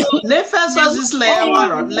yegbani no. Le Festus is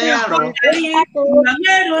learo.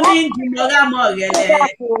 Nameru ni ndimoga mogele.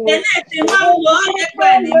 Jeneti mammo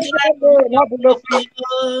yegbani no.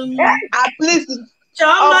 At least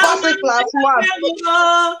Choma class 1.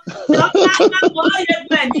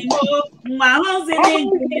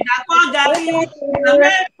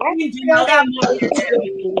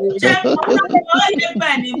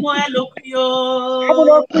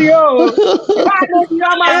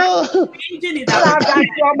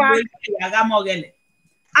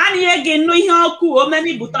 Ani ege no ihe oku o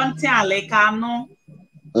memi buton ti ale ka no.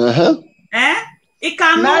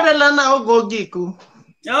 Ikano. Na na ogo giku.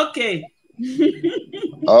 Okay.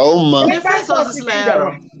 Oh man.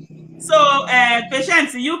 So,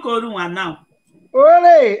 patience, you go do one now.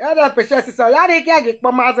 Ole, other patience. So, ya dey get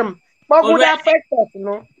pomazem. Poguda Festus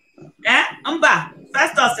no. Mba.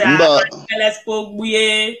 Festus let's go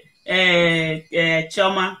buye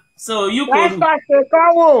Choma. So, you go do. Festus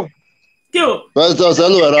kawo. Kill. Festus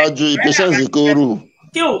elo raju, patience ko ru.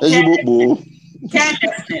 Kill.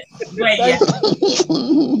 Carelessness.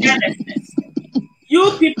 Carelessness.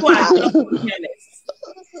 You people are just careless.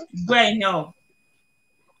 Go ahead.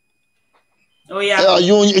 Oh yeah.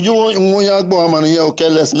 You want ya gbo amani ya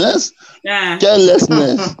carelessness? Yeah.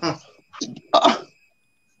 Carelessness.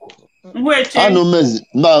 Wait. Anu mezi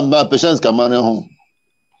ma patience ka mane ho.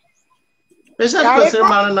 Patience ko se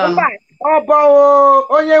mane na. Obo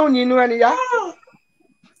onye uninu eni ya.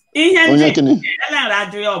 Ihe nje. Ela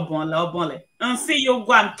radio obon le. Nsi you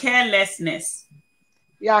go am carelessness.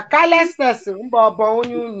 Yeah, carelessness. Mbo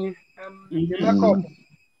onye unyi.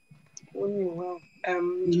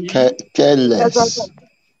 Careless.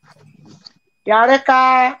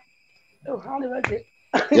 Yareka. Oh, how do I get?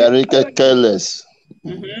 Yareka careless.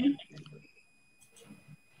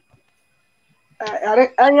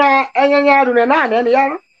 Anya aru na na ne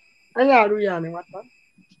yaro. Anya aru ya ne wata.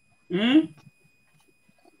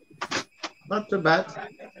 Not too bad.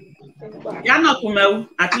 Ya no kumeu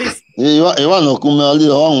at least. You want no kumeu li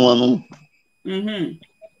ho wonu.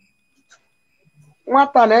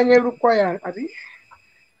 Nwata na enye rukwa ya abi.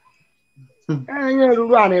 Enye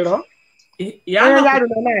ruru aniro. Ya no aru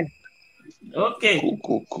na. Okay.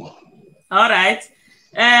 All right.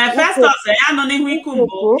 Festus ya no ni hu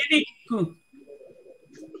ikumbo. Kini ku.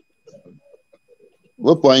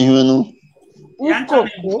 Wo po ihe nu. Wo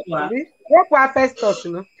po Festus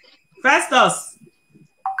no. Festus.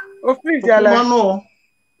 O free jala.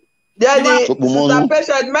 Daddy, sister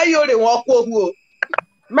patient, me yore won ko hu o.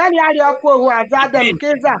 Many are your poor who are them,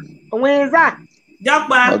 Keza, Winza.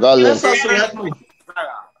 Japa,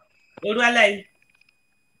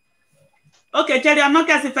 okay, Cherry, I'm not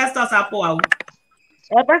casting Festus up.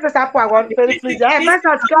 Festus up, I want to finish.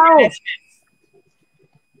 Festus go.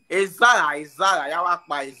 Izara, Yawak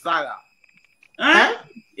by Izara.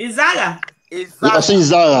 Izara?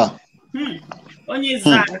 Izara. Only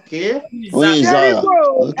Izara. Okay. Only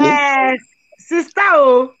Izara.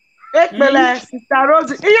 Sister. Ekpele Sister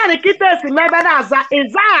Rose. Iya ni kite si mebe na za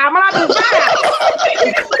Izara, amara Izara.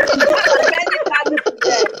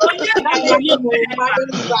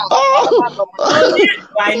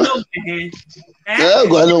 I know. Yeah,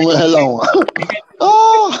 go no me hello.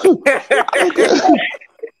 Oh.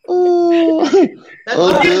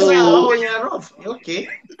 Okay.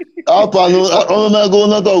 Apa no o me go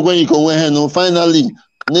na to gwen iko we no finally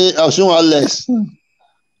ni asun Alex.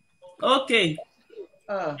 Okay.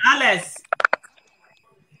 Alex.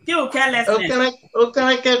 You carelessness.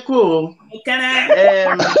 Okay, cool. Okay.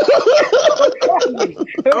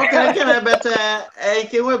 Okay, better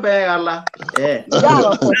can we be ala.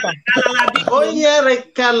 Oh yeah,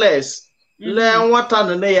 careless. Le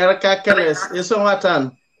watan ne yar ka careless. Eso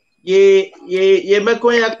watan. Ye me ko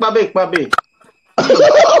yak pabe.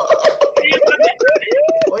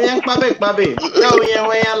 O yak pabe. Ya o yen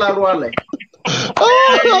we ya la ruale.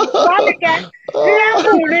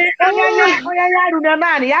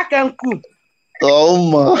 Oh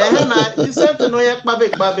my. You said to know yak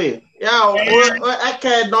pabe. Yeah, I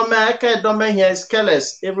can't dome here is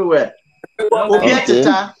careless everywhere.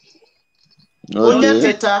 Obiatita.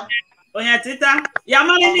 Onyatita.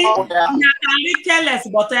 Yamani ni careless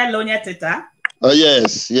but onyatita. Oh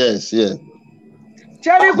yes.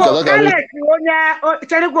 Cherigo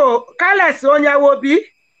careless onya wobi.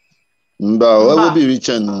 Mba, we be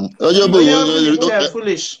reaching. Ojo bo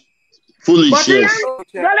foolish. Foolish, yes.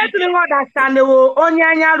 Don't you understand wo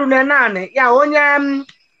onya nyaru ne nane. Ya onya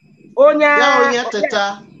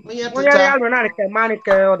teta. Onya nyaru nane ke mani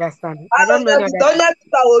ke understand. I don't know that. Onya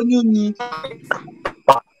teta onyuni.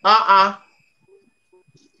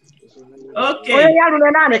 Okay. Onya nyaru ne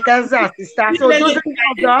nane ke za sister. So those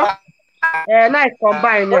are nice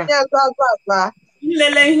combine. Onya za.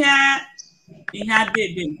 Lele ihe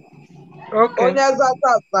dede. Okay. Onya za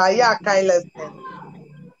ya carelessness.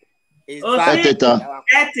 Etita.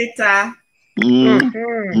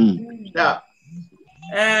 Yeah.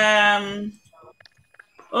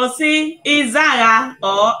 Osi Izara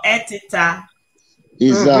or Etita.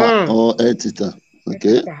 Iza or Etita.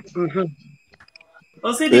 Okay.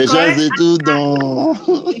 Osi the correct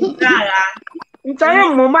Izara. Ntare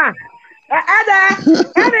mama.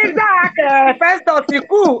 Izara first of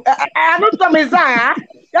siku. Anu to Izara.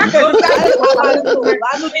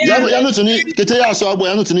 Yanu tuni kete ya so agbo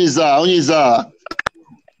yanu tuni Iza, onye Iza.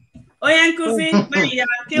 Onye nkuzi ya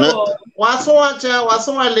kiwo. Waso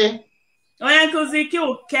wale. Onye nkuzi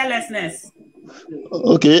kiwo carelessness.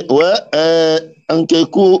 Okay, nke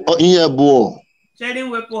ku ihe bụ. Cheri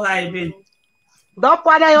wepo ha ibe.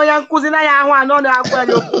 Dọkwana ya onye nkuzi na ya ahụ anọ na-agwa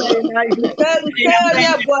ya okwu na ihe.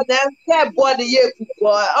 Ke bọọdụ ya ekuku.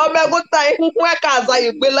 O megụta ihu ka aza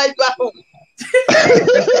igbela ibe ahụ.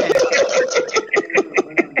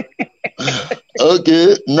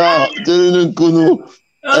 Okay, now telling kunu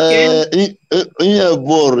ihe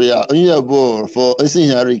bor for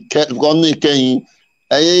esinyari gonu ikeyin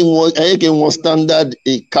aye ke won standard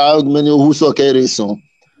IKA many who so carry so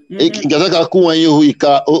ngaka ku wan yehu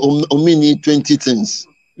IKA omini 20 things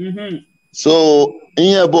so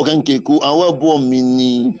ihe bor kan ke ku awa bor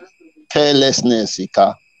mini carelessness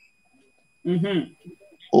IKA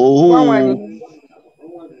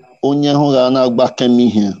onye hụ ga na-agba kemi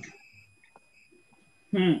ihe.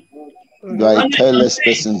 You are a careless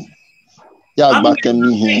person. Ya agba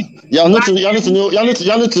kemi ihe. Ya nutu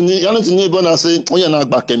ebe na say onye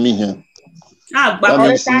na-agba kemi ihe.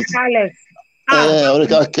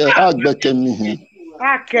 Orika agba kemi ihe.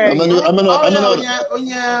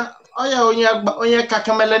 Onye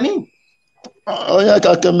kakameleni. Onye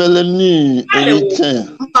kakameleni eriche.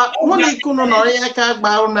 Muna ikuno na onye ka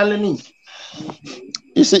agba onaleni.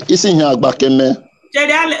 Isi ihe agba keme.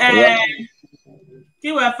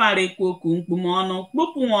 Kiwe fare koku mkpumono,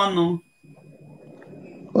 kpupu ọnụ.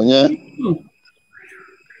 Onye?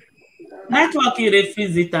 Network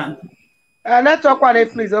refreeze it. Network wa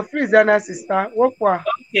refreeze, o freeze na sister. Wokwa.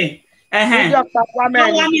 Okay.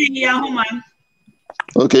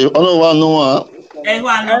 Okay, ono wa no wa.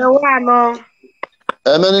 No.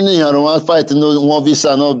 Many ni haru wa fight no one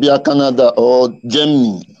visa no bia Canada or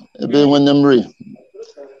Germany. Ebe when re.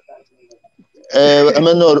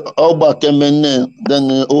 Ameno oba kemene then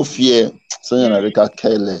ofie so you na reka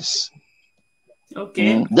careless.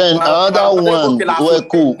 Okay. Then another one we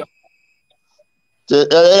cool.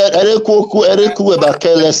 Ereku about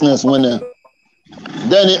carelessness when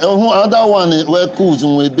then another one we cool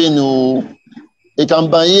we be no e can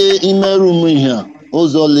buy ime room here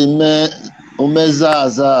ozole me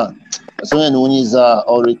omezaza so you know onyiza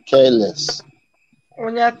or careless.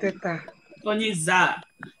 Onya teta. Onyiza.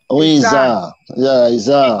 Iza. Yeah,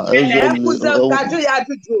 Iza.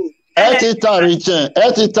 Etita return.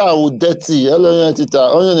 Etita will dirty. Hello,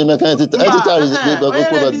 Etita. Only the mechanic. Etita is the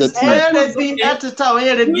dirty. Etita,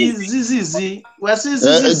 when you be zizi, where zizi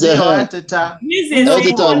or etita?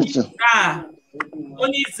 Etita return.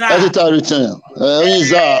 Etita return. Only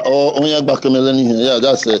za or only Bacamelani here. Yeah,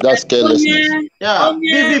 that's carelessness. Yeah,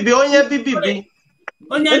 BBB, only BBB.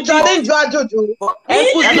 Only Jojo.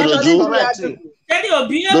 Tell you,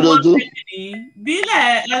 Billy.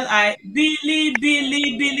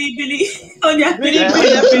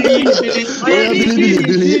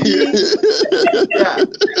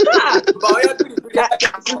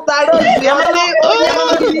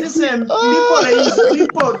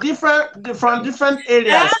 People from different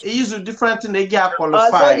areas use different things they get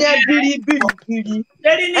qualified.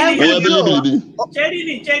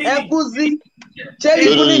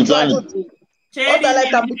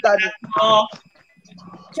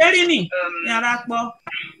 Cherini, Yarakbo,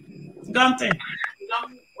 Gunting.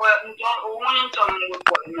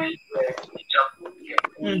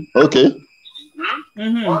 Okay.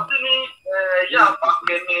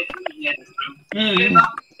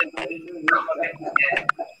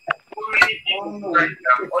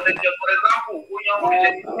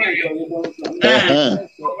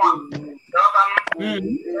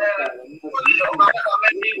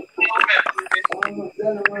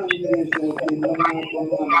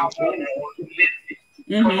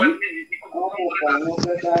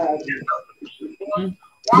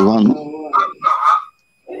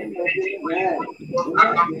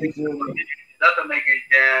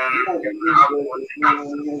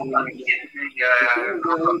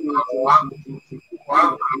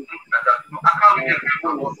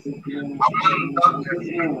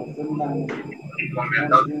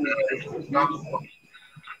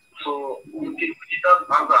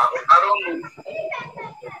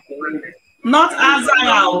 Not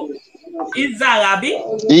Azara. Izarabi?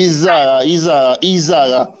 Izara.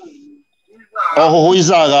 Oh,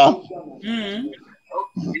 Izara.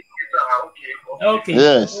 Okay.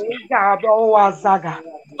 Yes.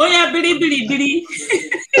 Oh yeah, Billy.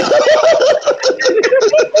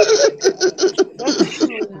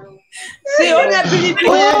 See, oh yeah, Billy.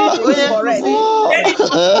 Correct.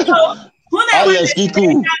 Yes,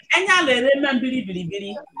 Kiku.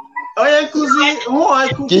 Oye kuzi ho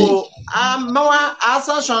ekuko mawa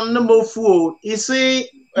assumption no mofu isi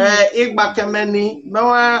igba kemeni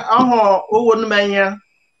mawa oho owo no manya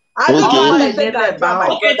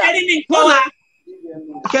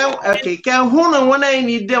okay can hu no wona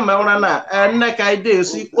ni dem wona na na kai dey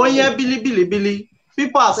si onye bili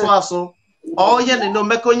people aso oye ne no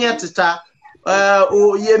mekonye tita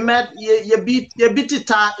o ye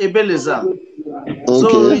bitita ebeleza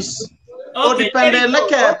so oh, depending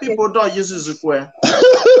like people don't use it well.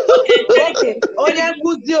 Okay. Oya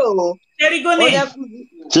kudio.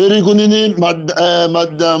 Cheriguni,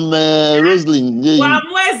 Madam Roslyn. Wa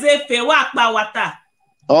mweze fe wa pa wata.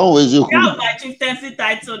 Always you. Now my chieftaincy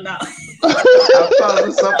title now.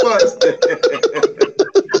 Support.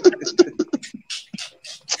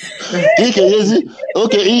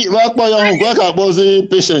 Okay, what about your work about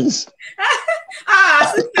patience?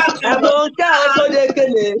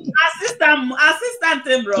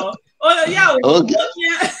 Assistant, bro. Oh yeah. Okay.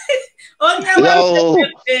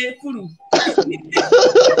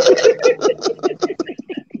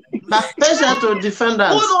 Patient to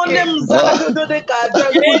defendants.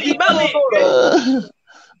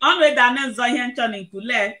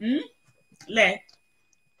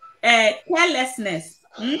 Carelessness.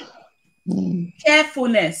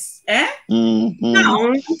 Carefulness, Now, you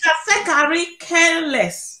can say carry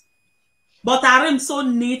careless, but I am so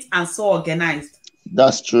neat and so organized.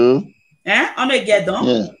 That's true. On a get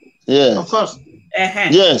done. Yeah. Of course.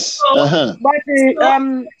 Yes. But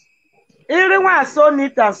everyone is so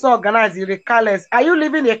neat and so organized. You're careless. Are you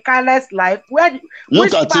living a careless life?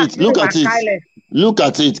 Look at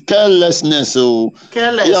it. Carelessness.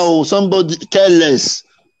 Careless. Yeah, somebody careless.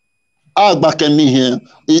 Back at me here,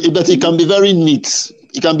 but it can be very neat.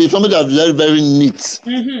 It can be somebody that's very, very neat.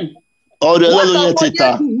 Or the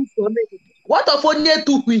what of on ye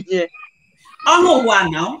two here? Oh no,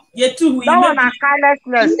 one now. Ye two. That one a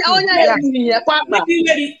carelessness.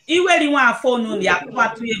 You really want phone on ya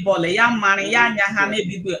part we bole ya money ya hane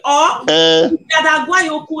bigwe. Or that agwa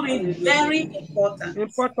yoku is very important.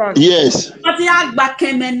 Yes. But ya back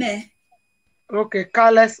kemene. Okay,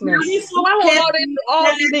 carelessness.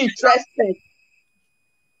 Interested.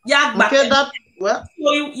 Yeah, okay, that well.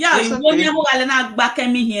 So yeah, you won't have back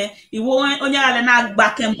me here. You won't only have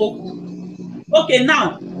back boku. Okay,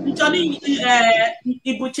 now Johnny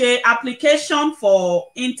Ibuche application for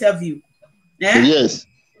interview. Yes.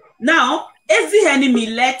 Now, is the enemy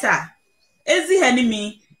letter ezi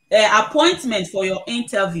enemy appointment for your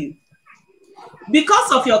interview.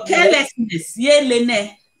 Because of your carelessness, ye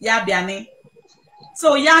lene ya biane.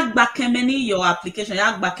 So ya bakemeni your application,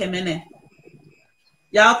 ya bakemene.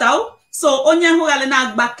 Ya tau? So onye who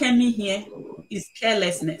galena bakemi here is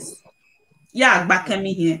carelessness. Ya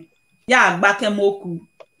bakemi here. Ya bakemoku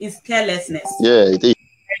is carelessness. Yeah, it is.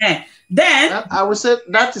 Then I would say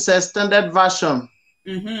that is extended version.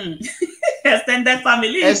 Extended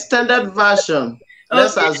family. Extended version.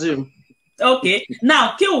 Let's assume. Okay.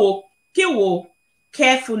 Now, kiwo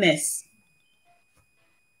carefulness.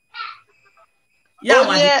 Yeah,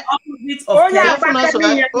 the opposite of carefulness.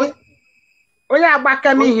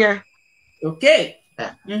 Okay.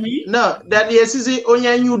 No, that is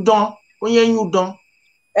onye nyudon. Onye nyudon.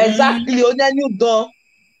 Exactly, onye nyudon.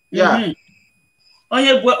 Yeah.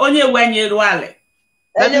 Onye wenye ruale.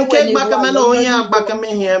 Onye wenye ruale. Onye agbakame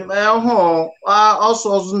here. Also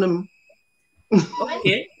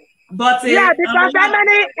okay. But yeah, because how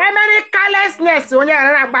many carelessness onye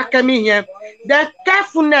agbakame here. Then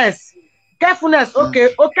carefulness.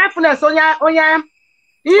 Okay. Oh, carefulness onye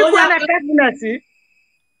you na carefulness.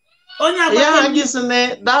 Yeah, I guess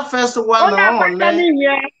that first one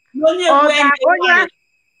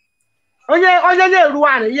onye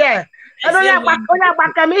ruane, yeah. And onye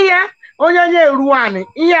agbakame here, onye ruane.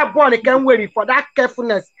 Ihe born can wait for that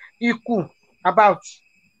carefulness you about.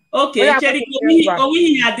 Okay, Cherry,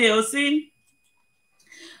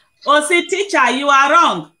 Osi teacher, you are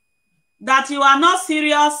wrong. That you are not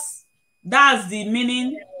serious. That's the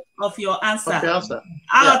meaning of your answer. Yeah.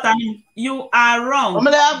 You are wrong.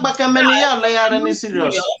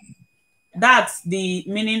 That's the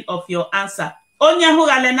meaning of your answer. Onye who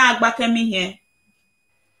galena agbakemi here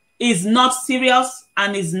is not serious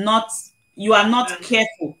and is not. You are not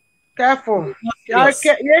careful. Careful. Yeah,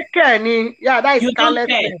 that is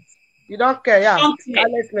carelessness. You don't care. Yeah,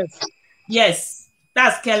 carelessness. Yes,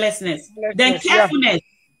 that's carelessness. Then carefulness.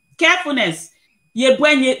 Yeah. Carefulness. Yes.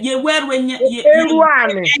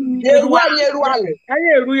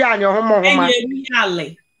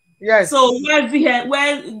 So where's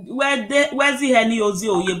the henny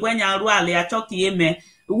ozio ye buenya ruale a choki eme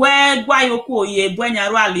where guayoko ye buenya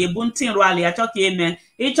ruale buntin ruale a choki eme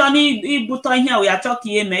each on e buton here we are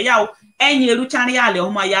choki eme yaw any ruchani ale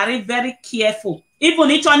homa yari very careful.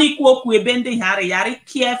 Even each on equal we bending harry yari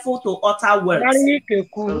careful to utter words.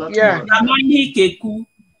 Yeah.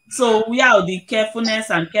 So we are the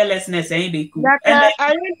carefulness and carelessness and they could.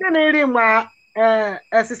 I didn't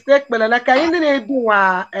as a statement like I didn't be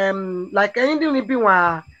like I didn't be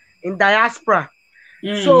in diaspora.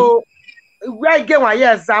 So we give one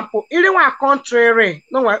example. Even one contrary,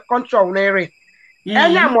 no one contrary.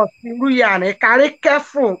 And I must be really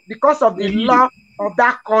careful because of the law of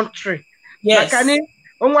that country. Yes.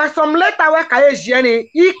 Like some letter work I jenny,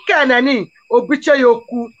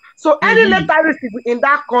 so any letter received in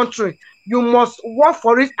that country, you must work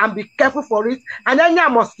for it and be careful for it, and then you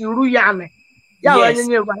must be really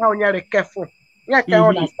careful. Yeah, can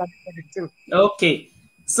understand everything. Okay.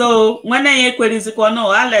 So when I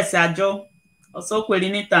no, Alex Ajo, also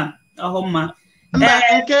Quelinita, Homa.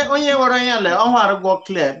 Okay, onye wara ya le ohwaru go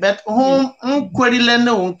clear, but home querile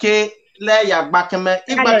no nke le ya gbakeme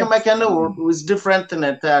is different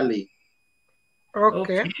entirely.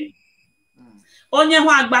 Okay. Onye hu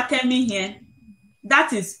agbakeme here,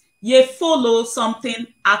 that is you follow something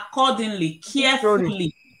accordingly,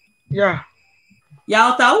 carefully. Yeah.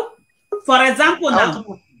 Yeah, for example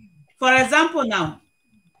now.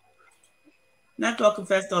 Network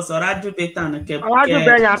first also radio beta na ke. Radio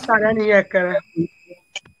beta start any here kere.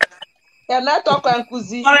 Yeah, network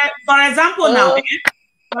nkuzi. For example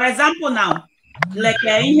now, like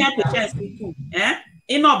in here to chance too,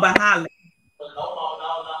 ino bahale.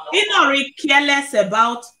 Ino careless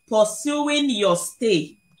about pursuing your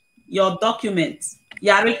stay, your documents.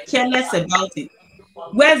 You are careless about it.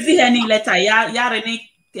 Where's the any letter? You are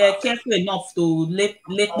careful enough to let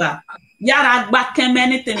back. Yara bakem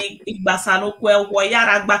anything basano kwe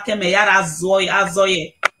yara bakem yara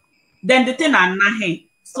azoye. Then the thing are nahe.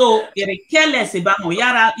 So you're careless about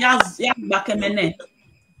yara bakem ene.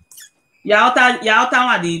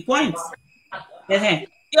 Yauta the points.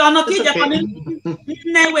 You're not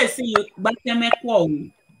never see you bakem kwa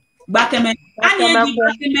bakem.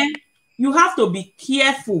 And you have to be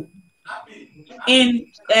careful in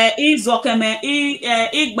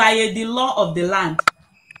the law of the land.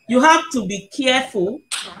 You have to be careful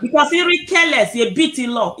because you're careless, you beat the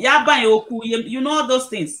law. You know those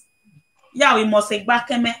things. Yeah, we must say back.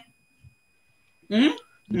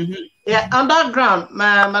 Yeah, underground,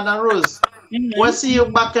 Madam Rose. We see you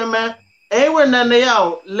back Ewe nene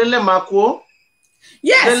yao lele mako.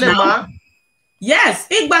 Yes, lele now. ma. Yes,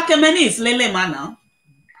 Igbakemeni is lele ma now.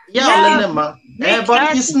 Yeah, lele ma.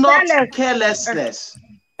 But it's not carelessness.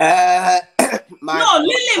 No,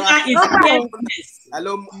 lele ma is carelessness.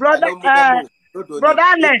 Hello, Brother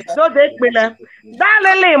Alex, don't take me there. That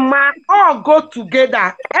lele ma all go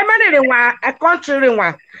together. Emily one, a country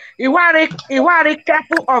one. You are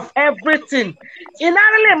careful of everything. In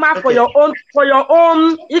lele ma for your own,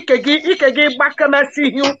 Ikegi back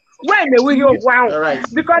see you when we you wow. Right.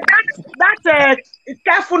 Because that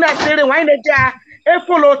carefulness really when they are a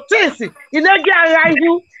follow things. You know get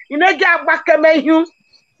you, get back you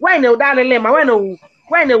when you that lele ma when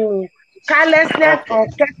you carelessness or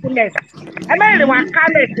carefulness. Emily was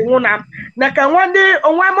careless one up. Naka one day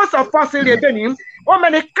on one most of us in the benim. Oh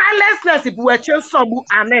many carelessness if we chill some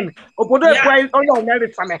and then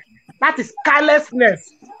that is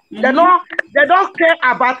carelessness. They don't care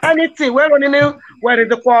about anything. Where on you where is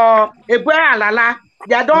the for a boy la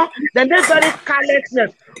they don't they're very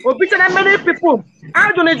carelessness. Many people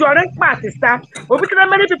I don't need your party staff.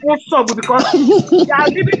 Many people suffer because they are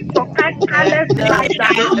living some kind of carelessness like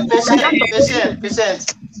that.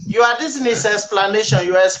 Patient. You are this in his explanation.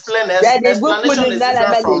 You explain explanation is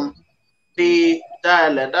different from the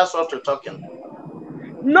dialect. That's what we're talking.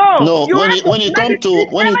 No. When you come to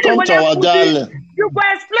our dialect, you go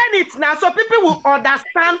explain it now so people will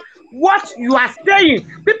understand what you are saying.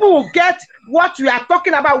 People will get what you are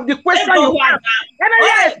talking about. The question you have.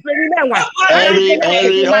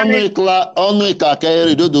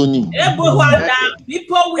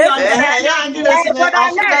 People will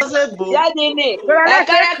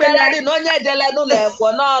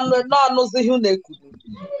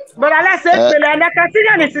but let's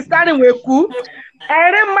say starting with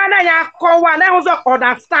every man ya kowa na also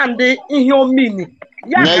understand the your meaning.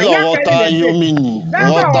 Yeah, your meaning.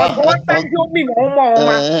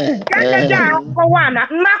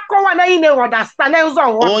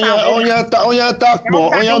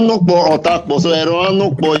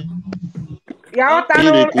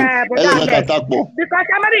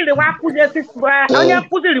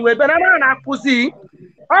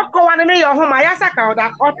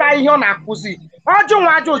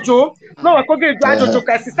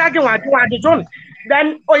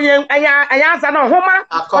 Then ayaza no homa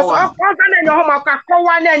akowa na homa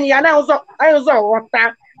akowa na nya na uzo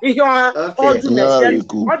wota ihe odunese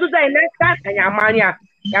oduza eleka anyamania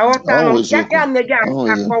ya wota no ya ka nege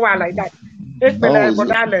akowa like that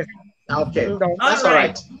okay that's all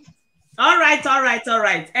right. All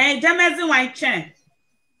right. Demezi wan chen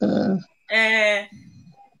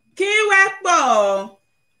kiwepo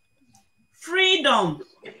freedom.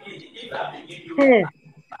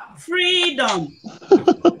 Freedom.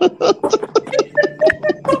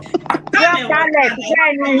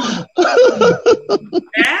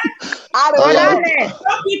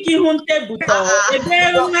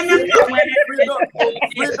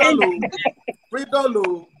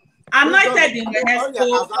 Freedom. Anointed in the head.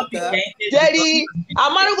 Jerry,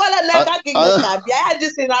 Amarugola Naka Kinga, I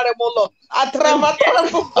just in Aramolo.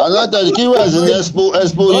 Anointed keywords in expo.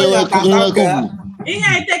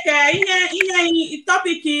 Ihe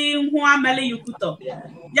topic nhu amele yukuto.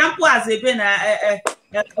 Yampu azebe na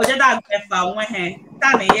ojeda agbefa onwe he.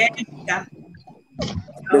 Tani ye ka.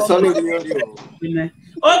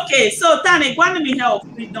 Okay, so Tani, one me here of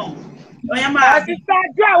freedom. Oyama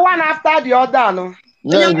sister one after the other no.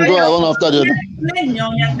 Yeah, go one after the other.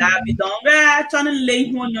 Nyonya ka bi don ga chonu le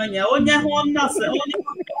ihu nyonya onye hu no se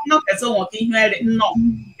no keso won ki ihu ere no.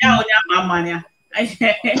 Ya onya mamania. All the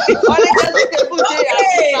people say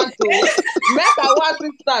assistant. Make a one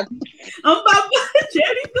assistant. Papa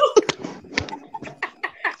Jerry too.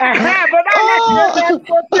 But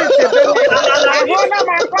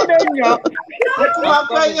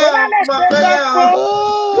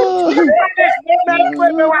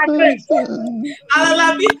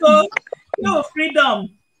Alalabiko, no freedom.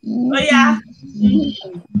 Oh yeah.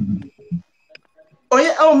 Oh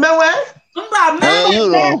man, you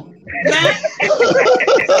wrong.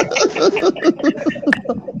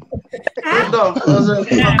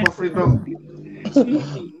 Freedom.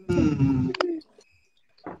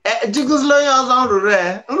 Jiggles lawyers on the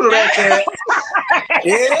rare.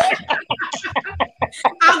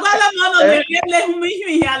 Agwala mono le humi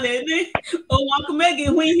yale ni o wan ku megi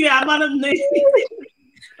hu hi amana ni.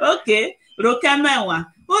 Okay, rokemewa.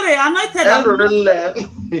 Ore anointed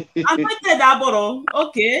aboro.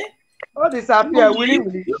 Okay. Oh, disappear willy.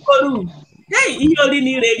 Hey, you only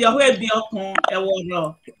need radio where be okun e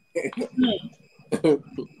woro.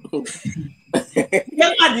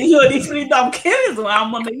 Yeah, I didn't hear the freedom. Carries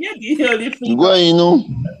one money. Yeah, didn't hear the freedom. Go you know.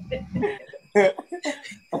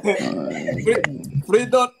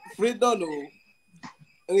 Freedom. No.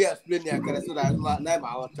 We explain here because so that my name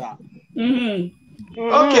out.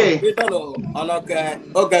 Okay. Freedom. No. Anaka.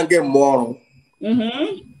 Ogange more.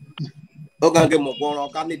 Ogange more.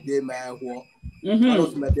 Can it be my work?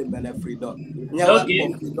 Almost made them my freedom. Yeah,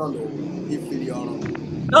 freedom. No. If you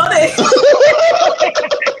no, they.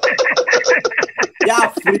 Yeah,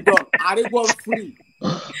 freedom. I don't want free.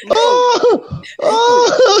 No.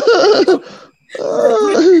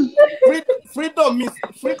 Freedom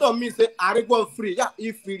means I don't want free. Yeah,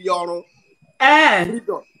 if you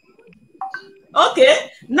freedom. Okay,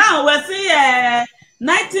 now we see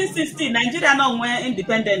 1960 Nigeria no went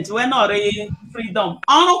independent. We're not really freedom.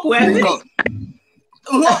 No,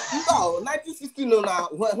 1960 no now.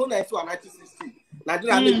 When I saw 1960.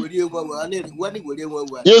 Nigeria ni wori ewo wani wori ewo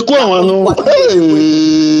wa. Ye ku awon no.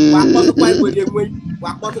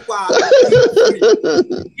 Wa kpotu kwa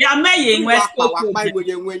ya meye nwe wa pa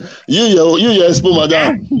wori enwe. You expo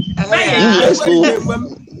madam. You expo.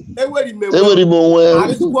 Eweri mo nwe.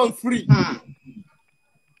 Aris one free.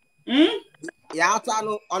 Ya ta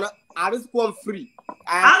no on aris one free.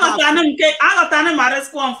 Agotane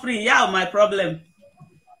aris one free. Yeah, my problem.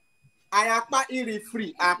 I akpa iri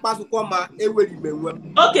free. Akpa su koma eweri menwe.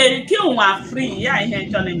 Okay, ki one free. Yeah, ihe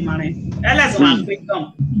nchone mare. Let's one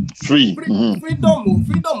freedom. Free.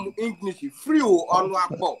 Freedom English. Free o onu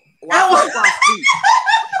akpo. Wa free.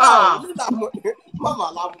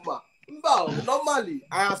 Mama lama. Normally,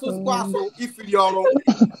 I am so squash if you are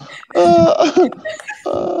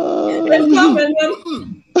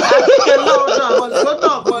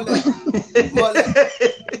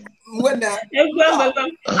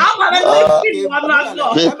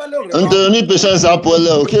Anthony patience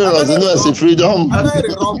apollo. Okay, no c'est freedom.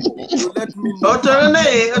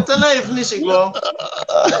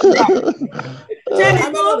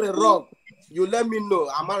 You let me know.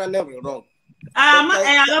 I'm never wrong.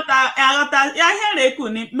 Agata ya here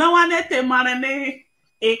kuni me wane te mare ne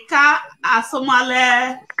IKA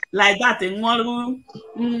asomale like that in one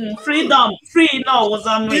freedom free no was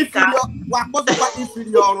on IKA wa koto pa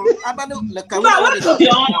inferior abanu le kan wa put the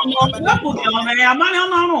on ya mane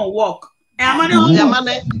on work ya mane on ya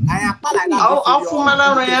mane aya pa like that afu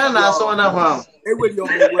mana ro ya na so na fa e we yo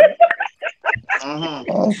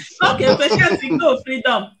okay patience you go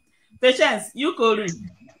freedom patience you go read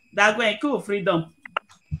that way cool freedom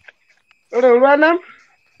Rana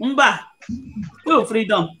mba cool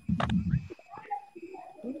freedom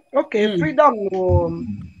okay freedom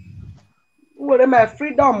what am I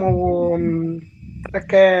freedom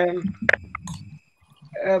like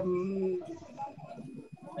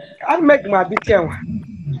I'll make my butcher.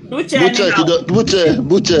 Butcher.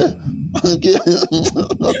 Okay.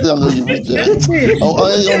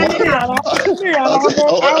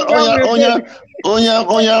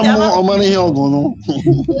 Onya mo omani he ogono.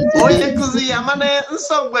 Oye kuzi yamane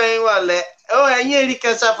nsogwe wale. O enye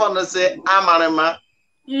erikasa fono se amarema.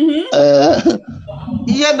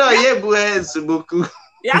 Iye no ye bu ezuboku.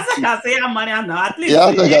 Ya se ka se amare ana at least.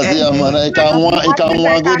 Ya se ka se amare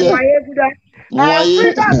ikanwa gode.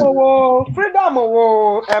 Freedom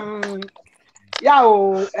wo ya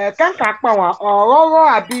o kan ka pa wa ororo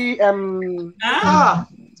abi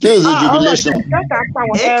There's a jubilation.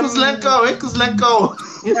 Ekuslenko.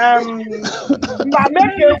 Ba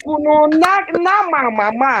make kunu na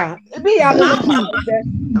mama. Bi ya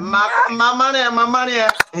mama ne.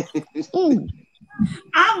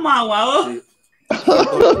 Ama wa o.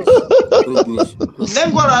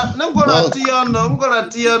 Ngora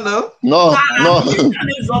tiyo no. No.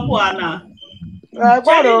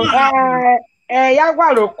 Gwaro ya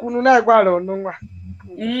gwaro kunu na gwaro nwa.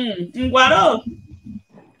 Ngwaro.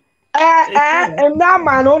 Na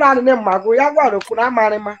mano na ne mago ya gwaro kunu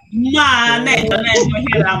amarema. Ma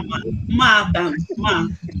hira ma.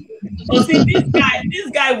 Oh, see, this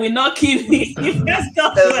guy will not kill me.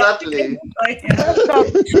 Exactly.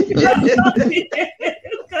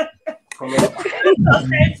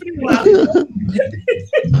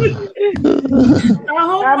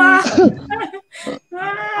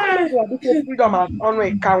 Freedom on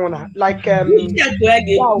my counter, like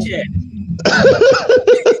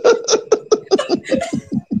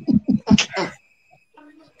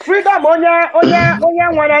freedom onye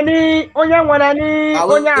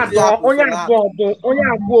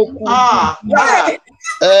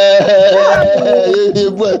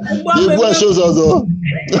you shows also.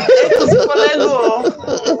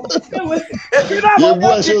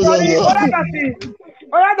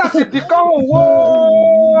 Oya that become wo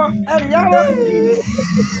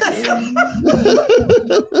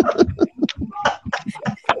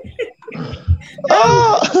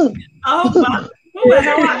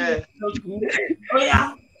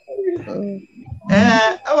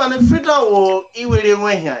I want to fit out. You will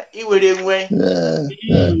win here. You will win.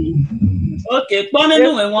 Okay, one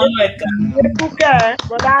like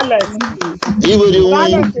but Alex. You will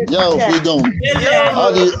win. Yeah, freedom.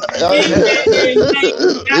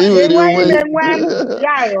 You will win.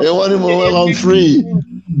 You want him I'm free.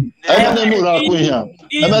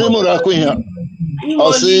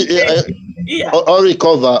 I'll say or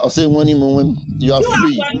recover. I'll say when you are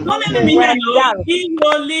free.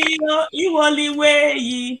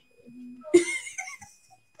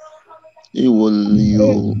 He will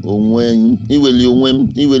you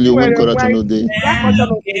when correct no day.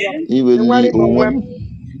 He will when.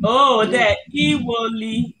 Oh, that he will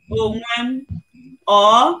when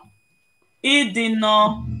or it did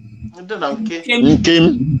not. Kim.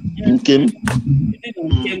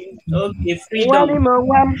 Okay, freedom.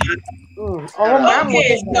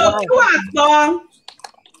 Okay, so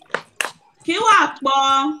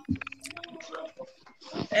Kiwakbo.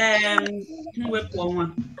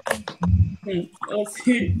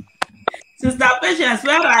 Sister Patience,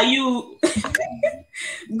 where are you?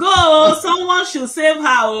 Go, someone should save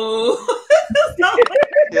her. Oh.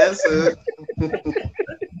 Yes, sir.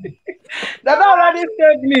 That already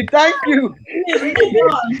saved me. Thank you. You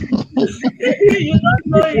don't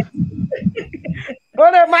know it. Oh,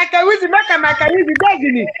 no, my Kawizi, my Kawizi,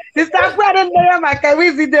 Dagini. Sister, where did they have my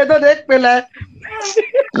Kawizi? They don't expel.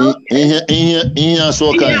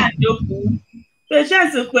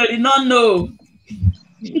 Patience will not know.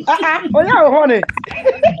 Oh, yeah, honey.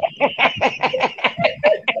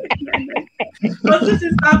 But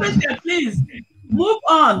Sister Patience, please move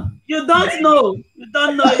on. You don't know. You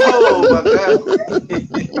don't know. Oh, my God.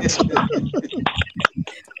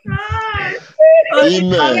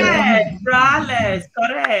 Correct, Brales,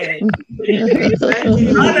 correct.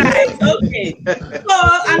 All right, okay. So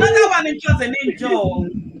another one in Charles and Angel.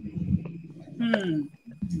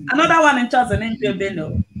 Another one in Charles and Angel, they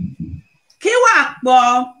know.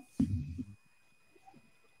 Kiwakbo.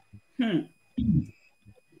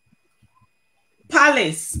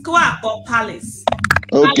 Palace. Kiwakbo Palace.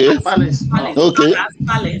 Okay. Palace. Okay.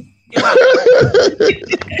 Palace.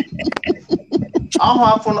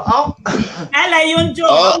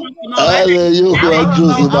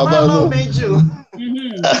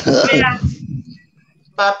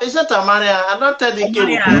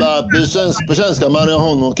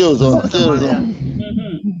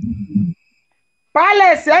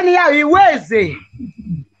 Palace, anyhow, Iwe Eze.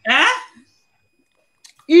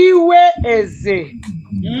 Iwe Eze.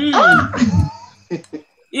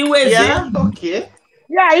 Iwe Eze. Yeah, okay.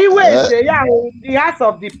 Yeah, Iwe Eze. Yeah, the house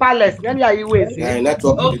of the palace. Anyhow, Iwe Eze.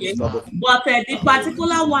 Okay. But the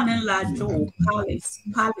particular one in Lajo,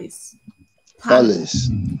 Palace.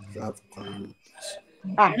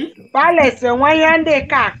 Palace, when you and the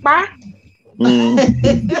Kapa.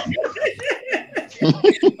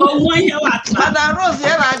 Oh, when you are Madam Rose,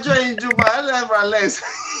 here I join Juba, never less.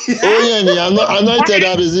 Oh, yeah, anointed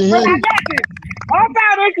that is in here. Oh,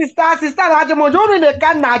 sister, Rajamojo in the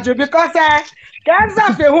Canada because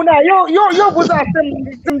Kansas, you put us some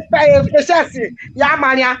specialty.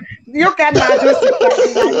 Yamania, you cannot do it.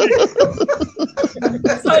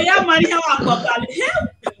 So, Yamania,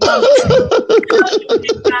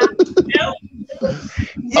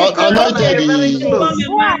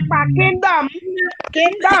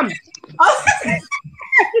 Kingdom.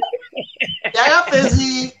 Yeah,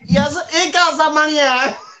 busy. Yes, it got some money.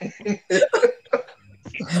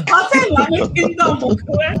 I'll tell you, Kingdom.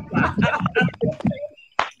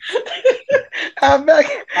 I'm back.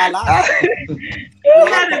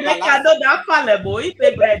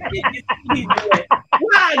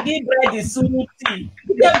 Why give bread is so tea?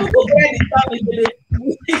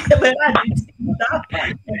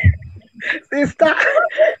 Sister,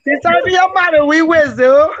 we are married. We will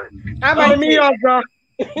do. I'm me also.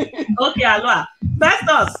 Okay, Aloha.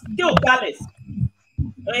 Festus, kill Palace.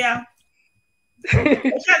 Oh yeah.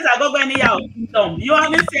 Because I go any out. You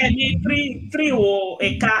only say me three or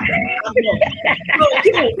a car. No,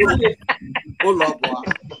 kill Palace. Ulogwa.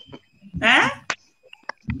 Eh?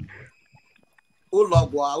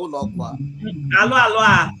 Ulogwa.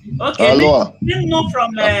 Aloha. Okay. Aloha. Didn't know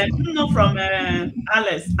from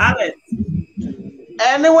Alice.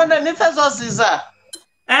 Anyone that needs us is that?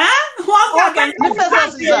 What can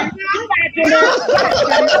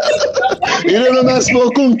you don't know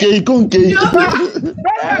smoke kunke.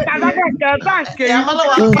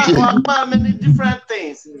 Many different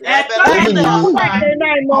things.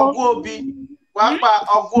 Oguobi. Wakpa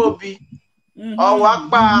Oguobi. Or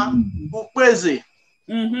Wakpa Ukpeze.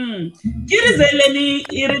 Kirizeleni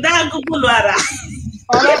irida gugulwara.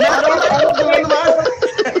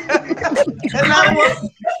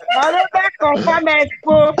 Confirm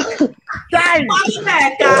expo. Time.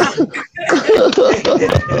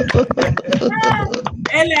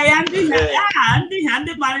 Ele andi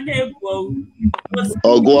marine ebo.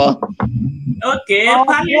 Ogwa. Okay,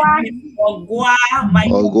 Ogwa.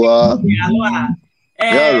 Ogwa.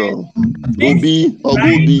 Yaro. Obi.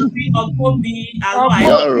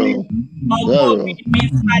 Yaro. Ogbobi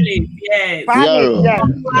means palace, yes. Yaro.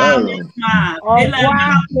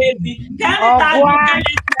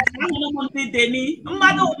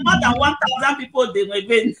 More than 1,000 people they were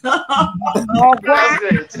going.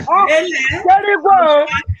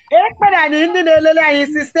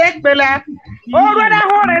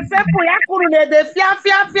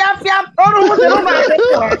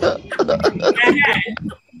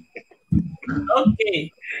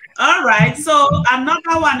 Okay. All right. So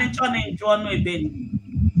another one in John within.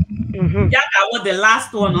 Yeah, that was the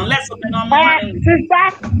last one. Unless we don't sister,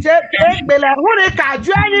 who can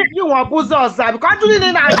join you want because you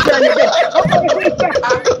didn't answer.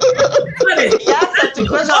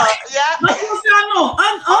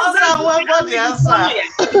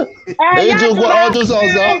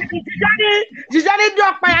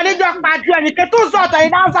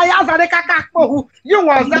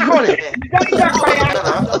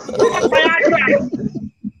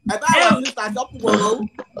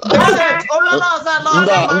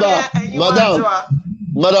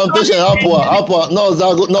 Madam patient help no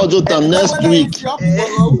jotan next week.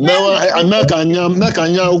 I make anya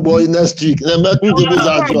boy next week. Na make me go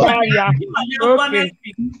that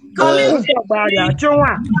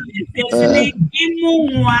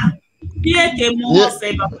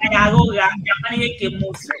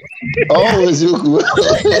always you.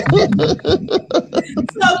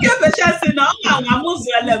 So que fecha se não a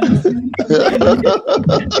música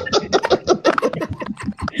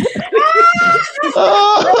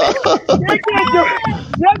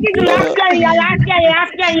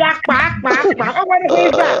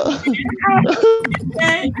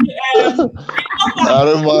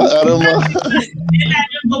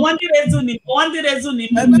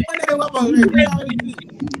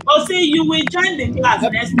Oh, see, you will join the class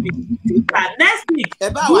next week. Next week,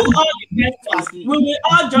 who all the lectures? We will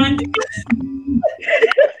all join the class.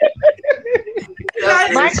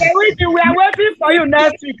 We are waiting for you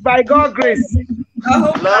next week by God's grace.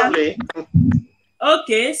 Lovely.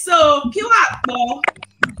 Okay, so Kiwako,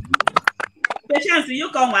 Patience, you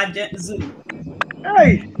come at Zoom.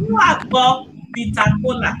 Hey, Kiwako, Peter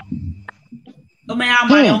Cola.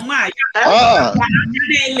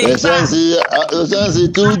 Essence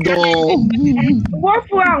tout don. What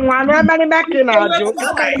for one many making also.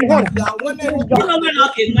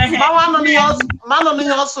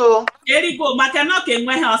 There you go, Matanoke in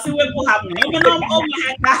my house, we will have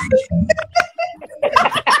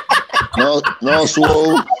no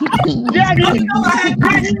slow.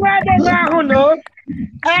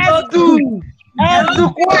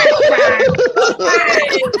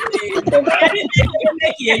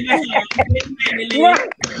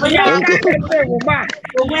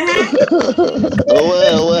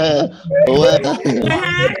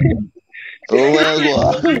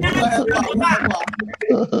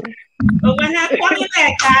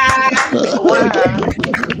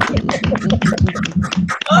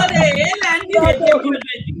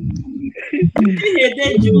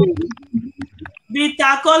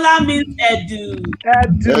 Bitter cola means edu.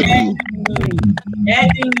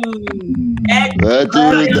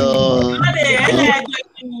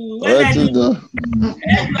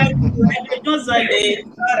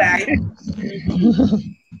 Alright.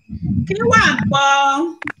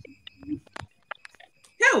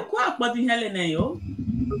 Hey, what about the Helena yo?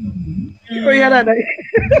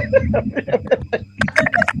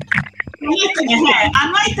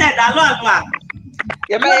 Anointed alone.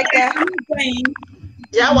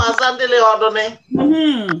 Yeah, was Andele Odone.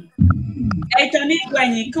 I don't need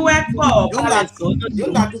when you quit for.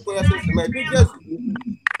 You got to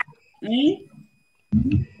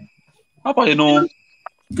How about you know?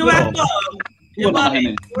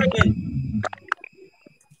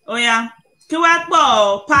 Oh yeah,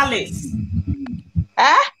 Kiwakbo Palace.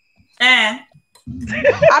 I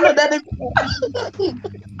know that.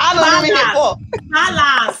 I know before.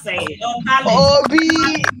 Palace. Obi,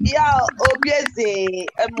 yeah, Obiese,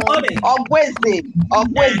 Ogweze.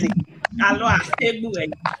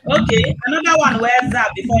 Okay, another one. Where's that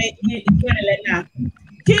before you let now?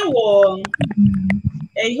 Kiwo,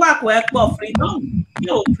 a work for freedom.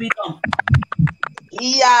 Yo, freedom.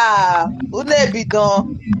 Yeah, unu ebido.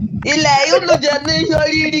 Ile unu je n'ihe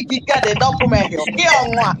oriri kike dị document ke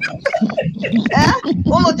ọnwa.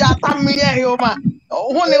 Unu je ata mmiri ehi ụma.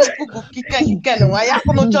 Hụ na nkuku kike nwa ya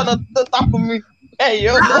kunu chọrọ tapu mmiri.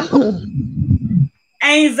 Eyo.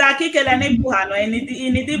 Enza kikele ne buha no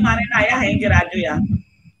inidi mane na ya hengera adu ya.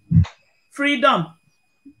 Freedom.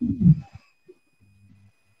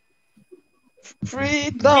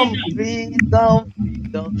 Freedom.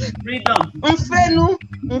 Mfenu,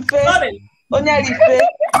 onye rife.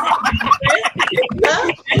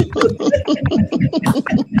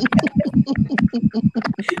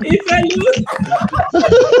 Ifelu.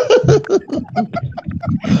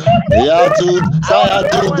 Ya tu, saya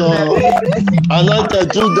tu don. Anointed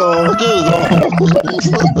tu don.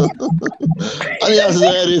 Ani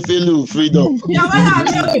asere felu freedom. Ya wala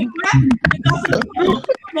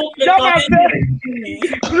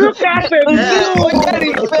Look at it.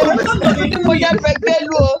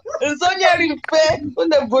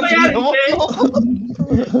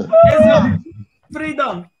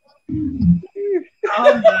 Freedom.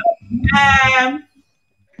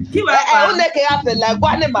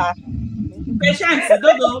 Patience,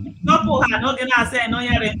 dodo, couple ha no gonna say no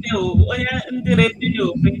ya refe o, onya ndi refe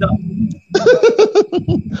o freedom.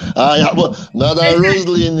 Ya bo, nada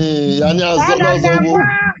Roslyn yani azogo.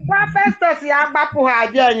 Wa Festus ya gbapu ha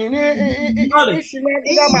je yin ni isile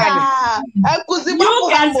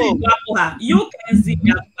You can see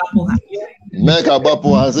gbapu ha. Make a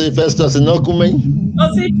gbapu ha say Festus no kume.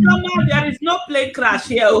 No see there is no plane crash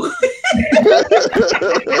here.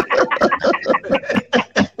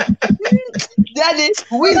 Daddy,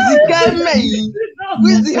 Wizzy Kame,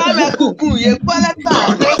 Wizzy Hama Kuku, ye kwala ta,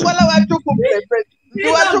 ye kwala wa chuku pepe.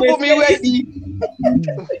 You want to me ready?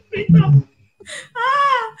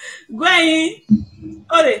 Going.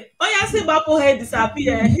 Ore, oya si bapo head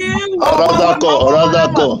disappear.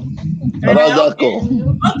 Oradako.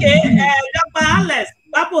 Okay, Dr. Alex,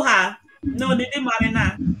 bapo ha. No, didi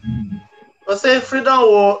marina. O say freedom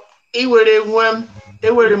wo iwere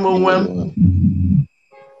mo nwem.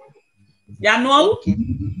 Ya no?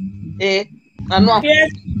 Ano.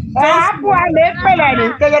 apu a le pele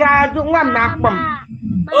ni tegera adu nwam na akpom.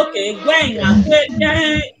 Okay, Gwen,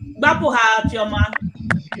 bapo ha chioma.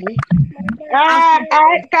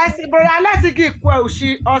 Kasi bro alasi ki kwa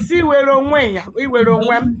ushi osi were onwe ya iwere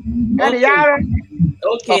onwem. Eri yaro.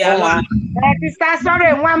 Okay, alwa. Sister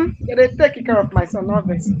sorry nwam, they take care of my son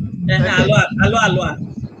obviously. Alwa.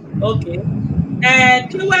 Okay.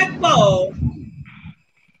 Kiwekpo.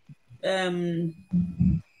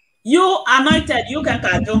 You anointed, you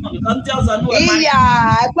can do because just on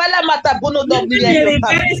yeah, kwala mata bono do very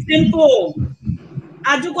simple.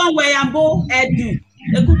 Ajukon weyambo edu.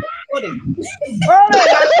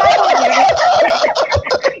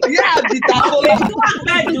 Yeah, bitakola.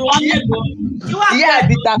 Yeah,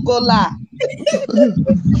 bitakola.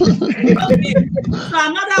 Okay. So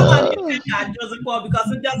another one you can just call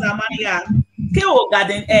because it just a money. Kill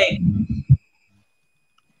garden egg.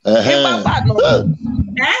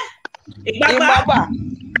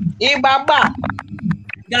 Ibaba.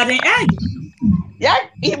 Garden egg. Yeah,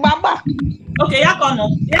 ibaba. Okay, ya kono.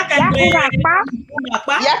 Ya kan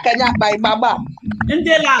ibaba.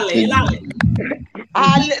 Nde lale.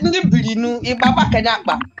 Ndị birinu ibaba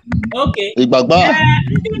kenyakpa. Okay. Igbagba.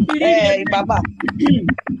 Ibaba.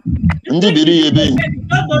 Ndị biri ebe.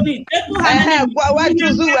 Wa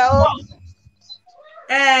chuzu well.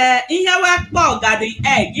 Ihe wekpo garden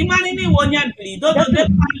egg. Imani ni wonya biri. Dodo de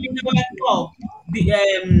pani wekpo.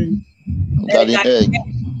 Garden egg.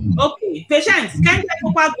 Okay. Patience, can you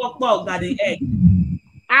talk about garden egg?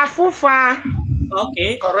 Afufa.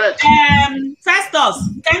 Okay. Correct. Festus,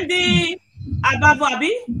 can the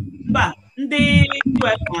Ababu ba the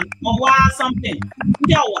one or something?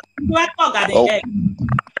 Garden egg.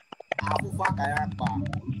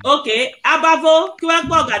 Okay. Abavo,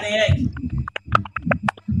 garden egg.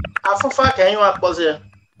 Afufa can you akpoze?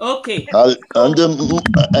 Okay. And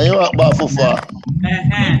you akpa afufa.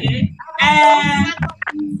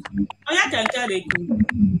 Oya can tell you.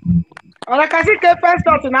 Ora kasi ke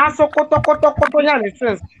Festus na so koto ya ni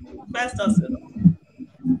sense. Festus.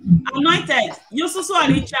 Anointed. You so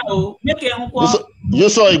ani cha o. Make e nko. You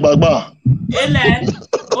so Igbagba. Ele.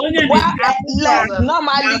 Onye ni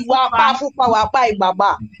normally wa pa fupa wa pa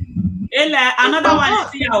Igbagba. Ele another one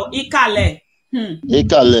is here Ikale.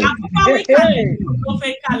 Ikale.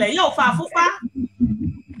 Ikale. Yo fa fufa.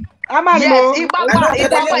 Yes,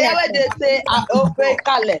 Ibaba ya we dey say ofe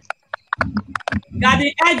Ikale.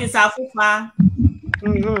 Garden egg is afufa.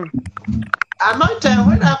 Anointed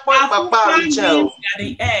when I point papa Michelle.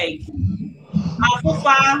 Garden egg.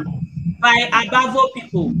 Afufa by Abavo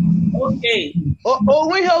people. Okay.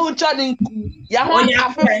 We hear which one ya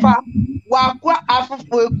Afufa. Wakwa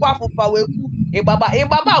Afufa weku Afufa weku.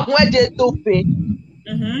 Ibaba mweje tofe.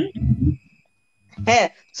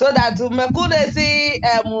 So that me could see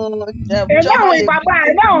Ibaba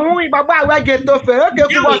we get tofe. Okay,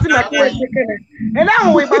 ku bo si me ku we kene.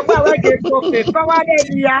 Ibaba we get tofe. Power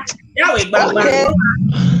dey ya.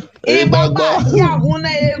 Ibaba ya huna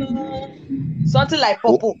something like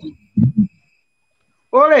purple.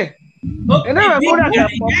 Ole.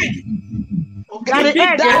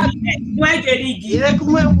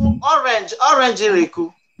 Orange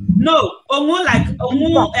reku. No, like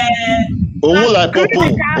purple.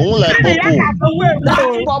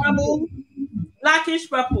 Blackish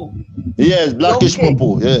purple. Yes, blackish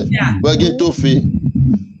purple. Yeah. We get toffee.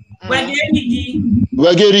 We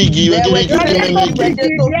get rigi.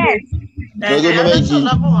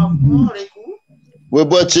 We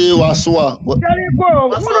bought waswa.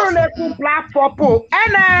 Black purple.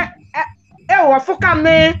 Fukam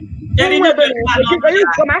ne. This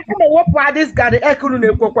guy the ekunu ne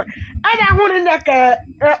kokwa. Ana hunu ne ka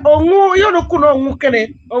onwu yonu kuno onwu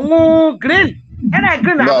kene. Onwu green. Ana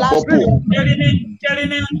green na black green.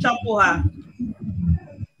 Jerry chapo ha.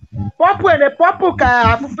 Purple ne purple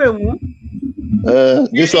ka afufe mu.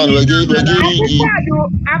 This one we get rigi.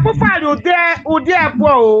 Afufadu ode abo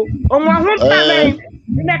o. Onwa hu tame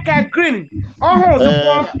ne ka green. Ohun so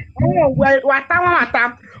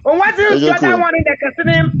wata. On what is the other one in the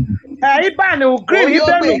casino? Iban green,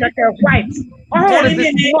 Iban like a white. Oh, is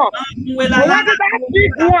this one? What is that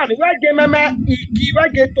big one? Where Gemma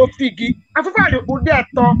get to figgy? I forgot to put that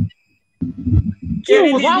top.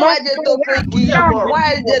 Why did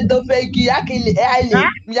the fake?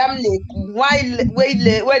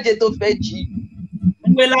 Where did the fake?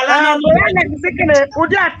 Well, I like the second. Put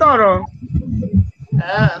that toro.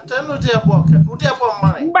 Tell me the book. Who the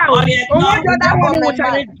money? That one was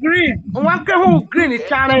green. One who green is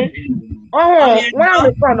Charlie. Oh, one of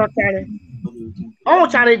the Charlie. Oh,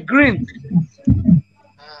 Charlie green.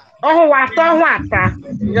 Oh, water.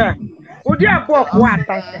 Yeah. Who the book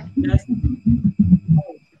water?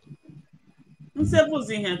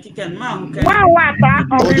 Rules.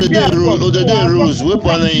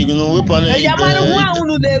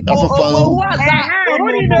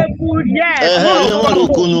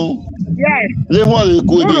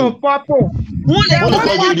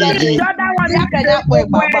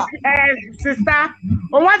 Sister,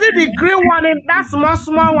 was it the green one in that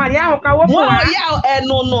small one? Yeah,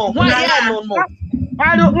 no. Why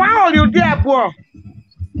you there, boy?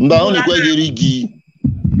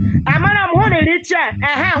 I'm on a richer,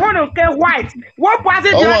 white. What was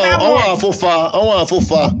it? Afufa.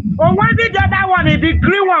 Oh, what did the other one? The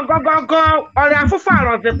green one go, or the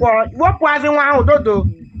Afufa of the poor. What was the one who do?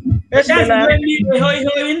 It's just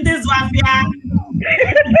in this one.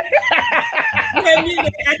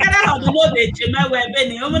 I can't have the word that you know where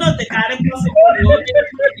Benny, I'm not the characters.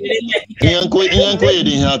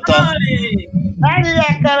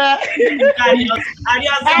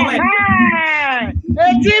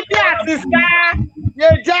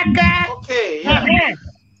 Okay,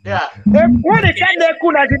 yeah. What is that?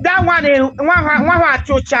 That one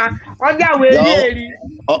chocha on their way.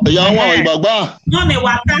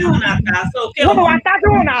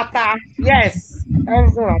 Yes. Who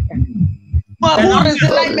is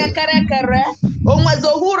like Mekareka? Almost a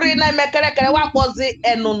hurry like Mekareka. What was it?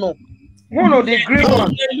 And no. One of the green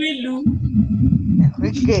one.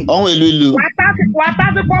 Oh, Lulu. What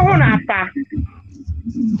are the Pohonata?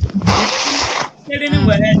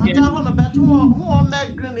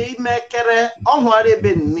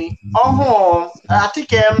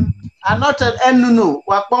 I'm not an enunu.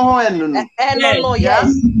 Enunu,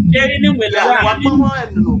 yes.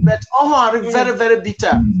 But are very, very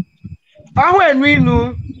bitter. Oh, and we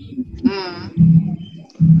know.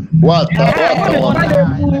 What?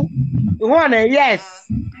 One, yes.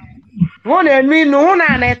 One and me, no one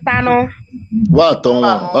and etano. What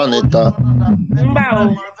on it?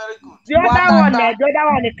 The other one,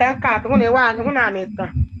 the can't cut only one and it. All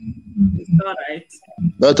right.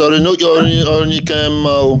 But only came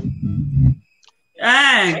out.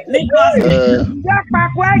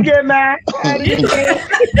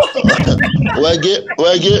 Wage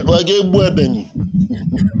Buebeni.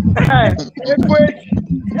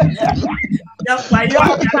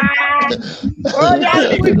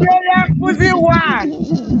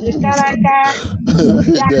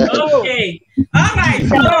 Okay. All right.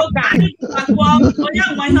 So,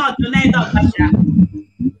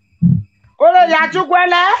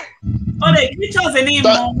 the pictures in him.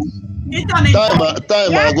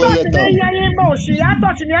 Time I go let down. She ain't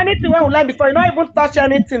touching anything when we learn before. You not even touch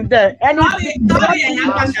anything there. Anything.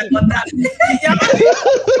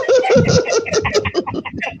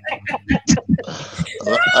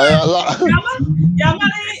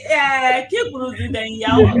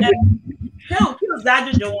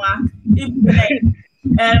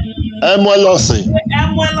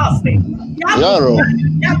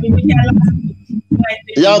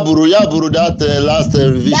 Yaburu that last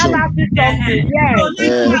revision.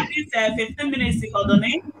 This 15 minutes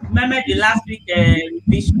remember the last week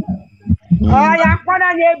revision. Oh, yeah, what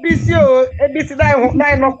are you ABC? ABC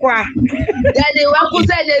that no kwa. Then you want to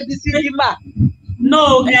say ABC ma.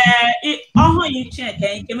 No, you check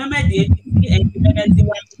and remember the and remember the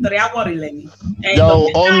 1 to 3 hour relay. Yo,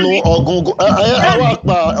 onu ogungu.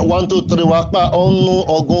 Wakpa 1 2 3 wakpa onu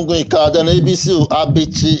ogungu ika. Then ABC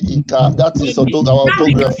abichi ika. That is our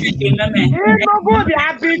orthography. No go the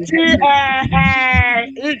abichi.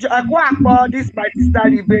 Wakpa this my sister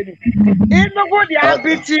Libeni. No go the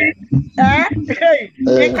abichi. Hey,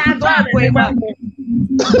 you can't go away, man.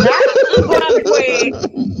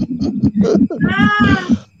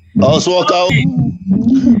 Also, walk out.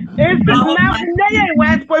 It's now in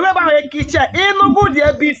West Point. Where about a kitchen? In no good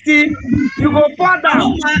ABC. You go further.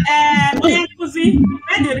 The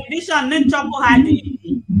revision, then Chopo had the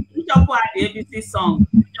ABC song.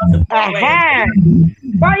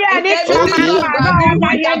 But yeah, this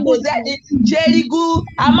Jerigu,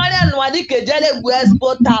 Amalia Nwadike Jele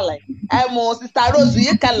Westport talent. Sister Rose,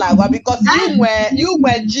 you can laugh because you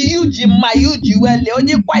were G.U.G. well, the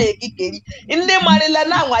only quiet kikeri. In the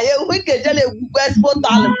Marilana, we can Jele Westport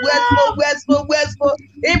talent, Westport.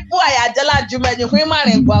 If I Jala Jumani, we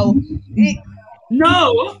marry.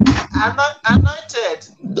 No, anointed.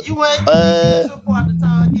 You went to support the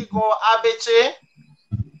town, you go Abeche.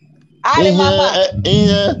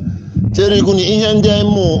 Ihe Jerigu ni ihe ndị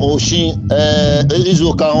emu oshi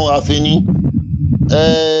izuụka ahụ afeni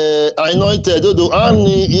anointed dodo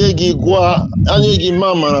ani yegi gwa ani yegi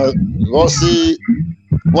mama gosi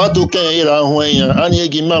watu ken ira ahụ enya ani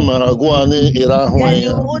yegi mama gwa ni ira ahụ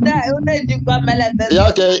enya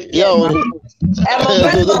yake ya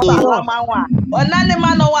onani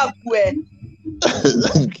mano wa kwe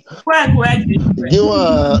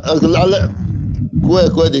giwa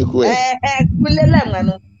kwe de kwe kulele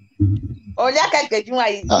ngano onya keke juma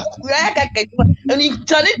yi ya keke juma ni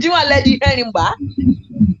tani juma lady herimba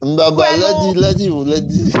mbaba lady oh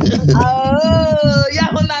ya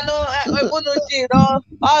hona no ebono jiro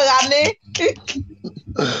ora ni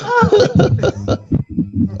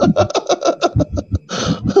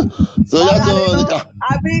so ya to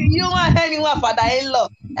abi you want anyone father in law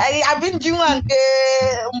abi juma nke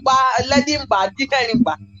mba lady mba di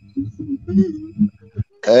herimba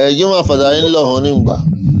you want father in law honing ba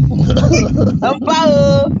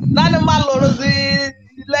Ampao, none of my lords,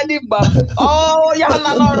 lady bum. Oh, yeah,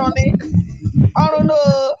 not I don't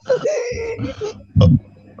know.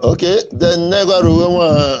 Okay, then never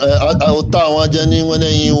I'll tell one Jenny when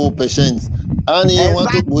you patient. And you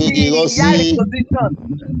want to go see.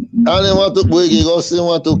 And you want to go see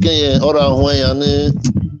what to get or away and in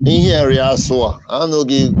here. So I know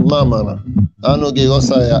give Mama. I know give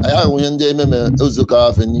us. I win the meme Uzuka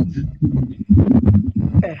Avenue.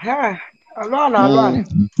 Alone.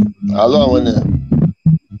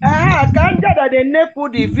 Can't get that they never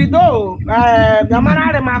put the video. The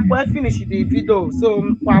man my finish the video.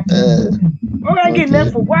 So, okay,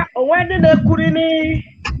 when did they put in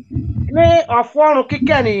me or phone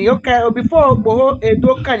kicking? Okay, before a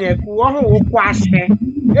dog can you wash it?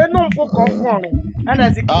 You know, for phone and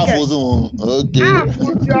as it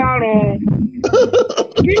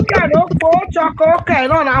you can go okay,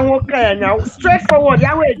 no, I'm okay now. Straightforward,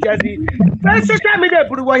 Yahweh, Jazzy. First, social media,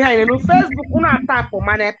 Facebook, tap for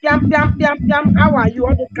money, piam, how are you?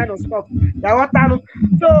 All this kind of stuff.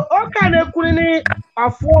 So, okay, couldn't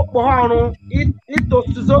afford for it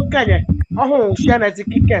was so Kenya. Oh, Shanna, the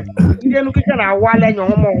kitchen. You look at our wall and your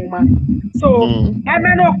home. So, I'm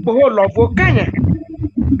not for love for Kenya.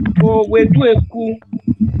 Oh, we do a cool.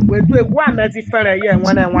 We do a one that's different year,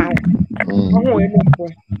 1 and 1.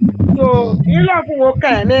 So, you love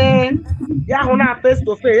okay, then Yahoo face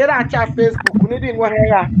to face, you're chat Facebook, you didn't want to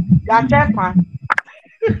ya chat man.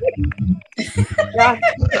 Ya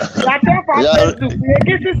chat Facebook,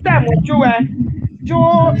 you system with you. You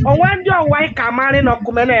on your white camera no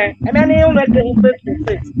kumene, and then you let them face to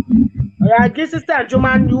face. Ya system,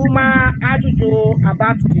 Juman, Yuma, Aju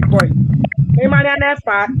about the boy. Emmanuel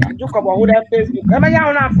Nefa, you come over Facebook.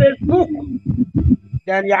 Emmanuel on Facebook.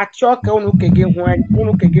 Then you are chalk on who can give one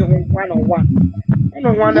on one. I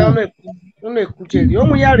don't want to Unu ekujeri.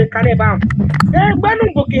 Omu ya rekane ba.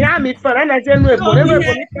 Gbanu boki ha mi fere na je nu eko. Ebe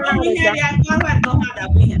ko ni kala re.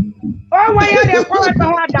 Oh, why are they calling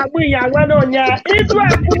that we are when on ya? It's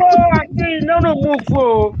like no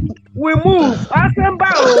move. We move. I can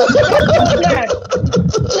bow.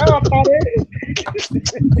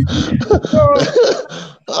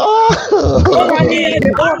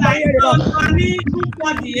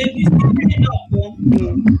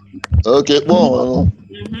 Okay, bon.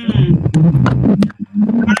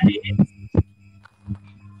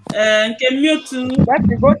 Can mute.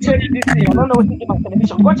 Go check this thing. I don't know what to do my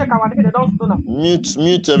television. Go check our TV. They don't do now.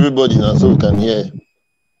 Mute everybody now so we can hear.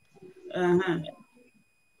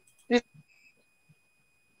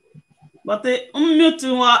 But the mute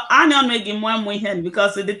I don't make him one more hand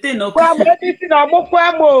because the thing okay. Well, this is a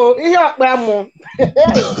mokwamo. Here, kwamo.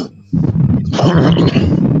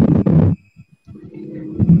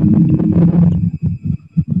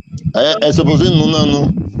 I suppose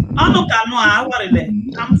no.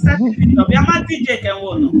 I'm certificate of Yama DJ can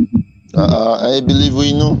won. I believe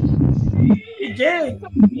we know. DJ.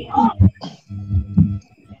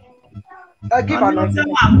 Give another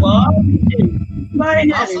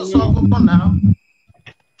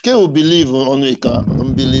Can you believe on IKA?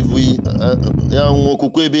 Believe we young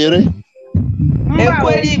Kukwebere?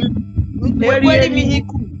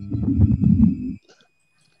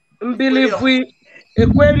 Believe we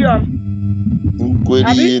aquarium.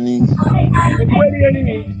 Aquarium.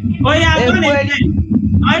 Oh, yeah,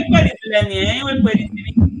 I put it in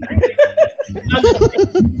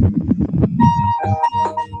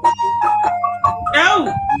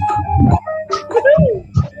Oh.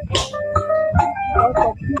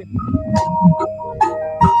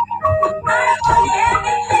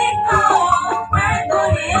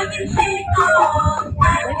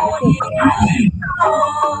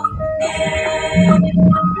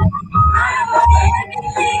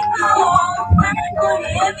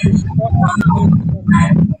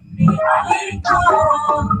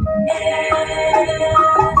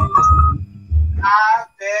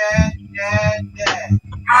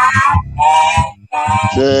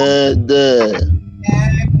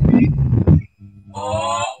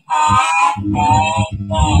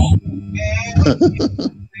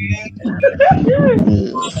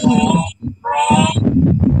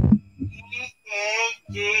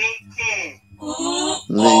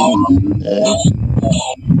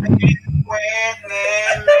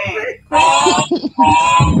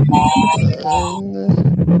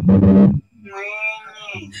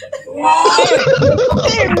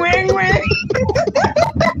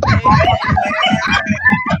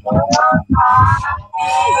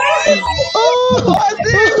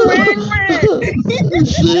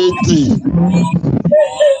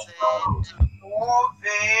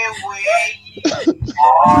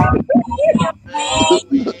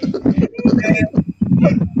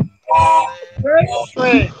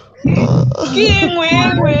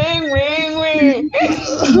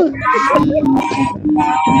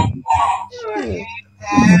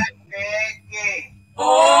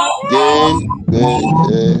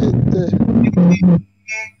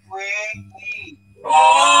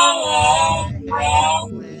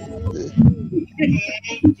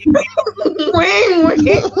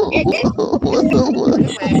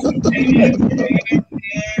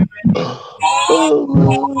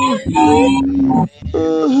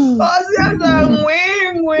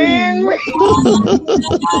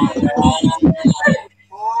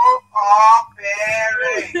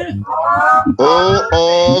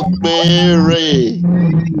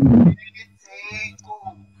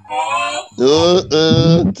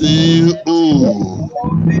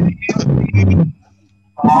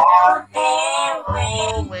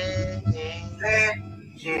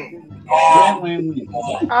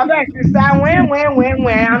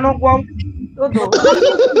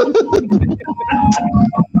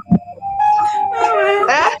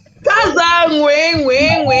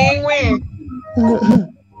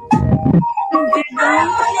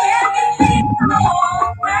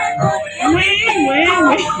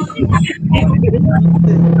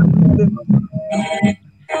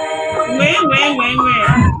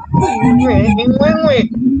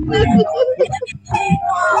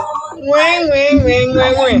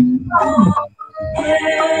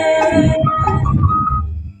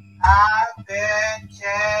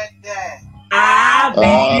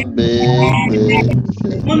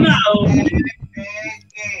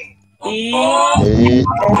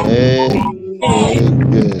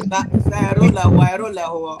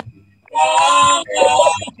 What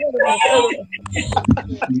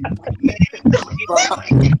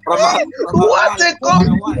a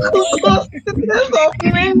coincidence of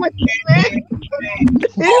me with me.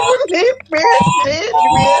 Even if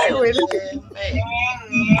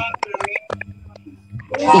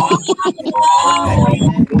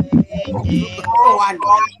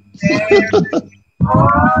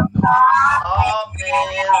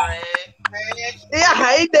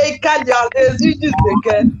yeah, they can't just you just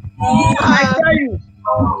again. I tell you.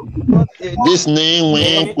 This name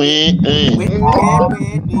went. King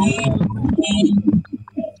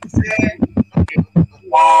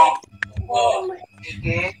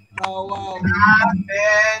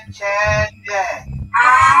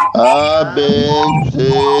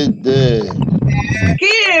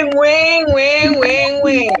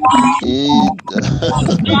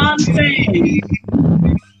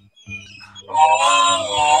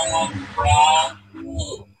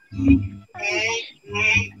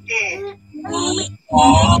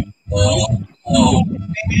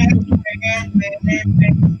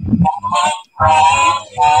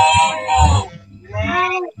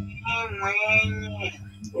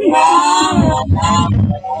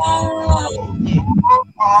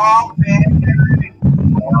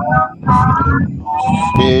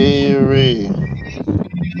wing.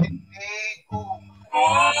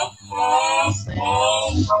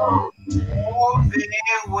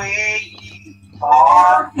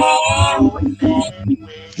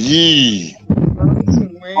 Yee.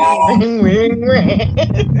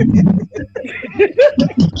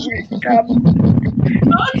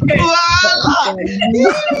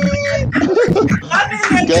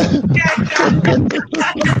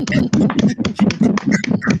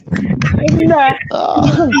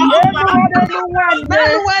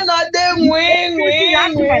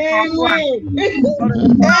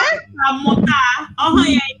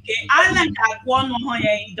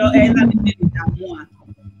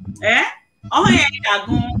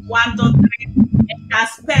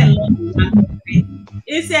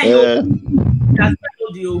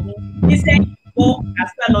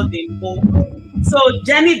 So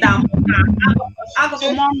Jenny Damuka, I go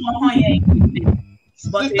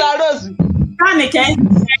but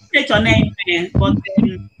can't take your name, but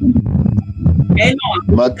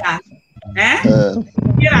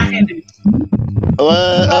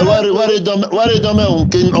it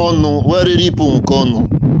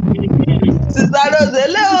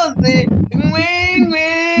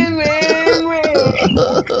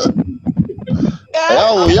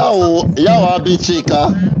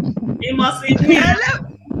must be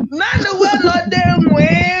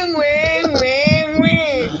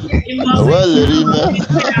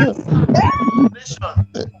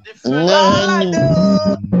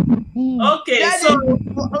okay, so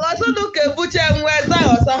also look at butcher and where's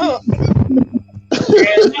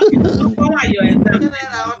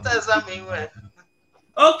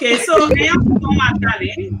okay, so I am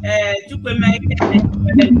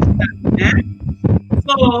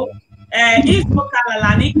so if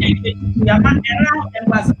Kalani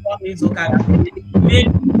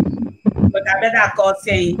but I better call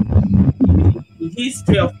saying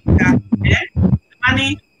history of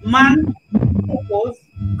money, man, purpose,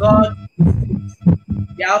 God,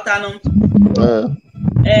 the autonomous.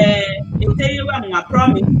 It tell you what my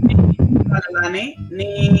promise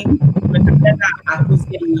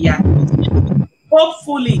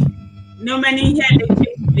hopefully no many here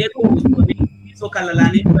they go so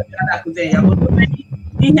Kalalani but many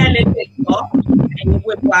here they go and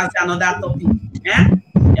we pass another topic.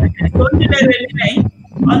 So on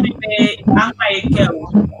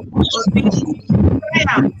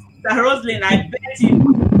the Roslyn, I bet you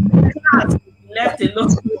left alone.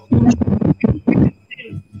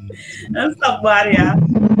 That's not barrier.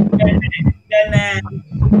 Then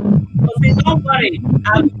don't worry,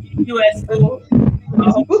 I'll give you a school.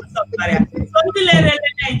 Barrier. So the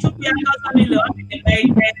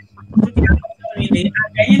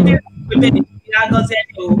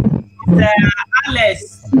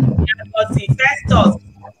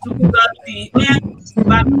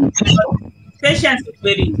patience is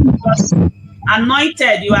very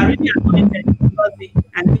anointed. You are really anointed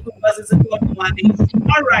and because it's a good money.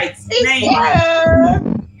 All right. Name.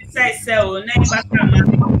 Say so. Name.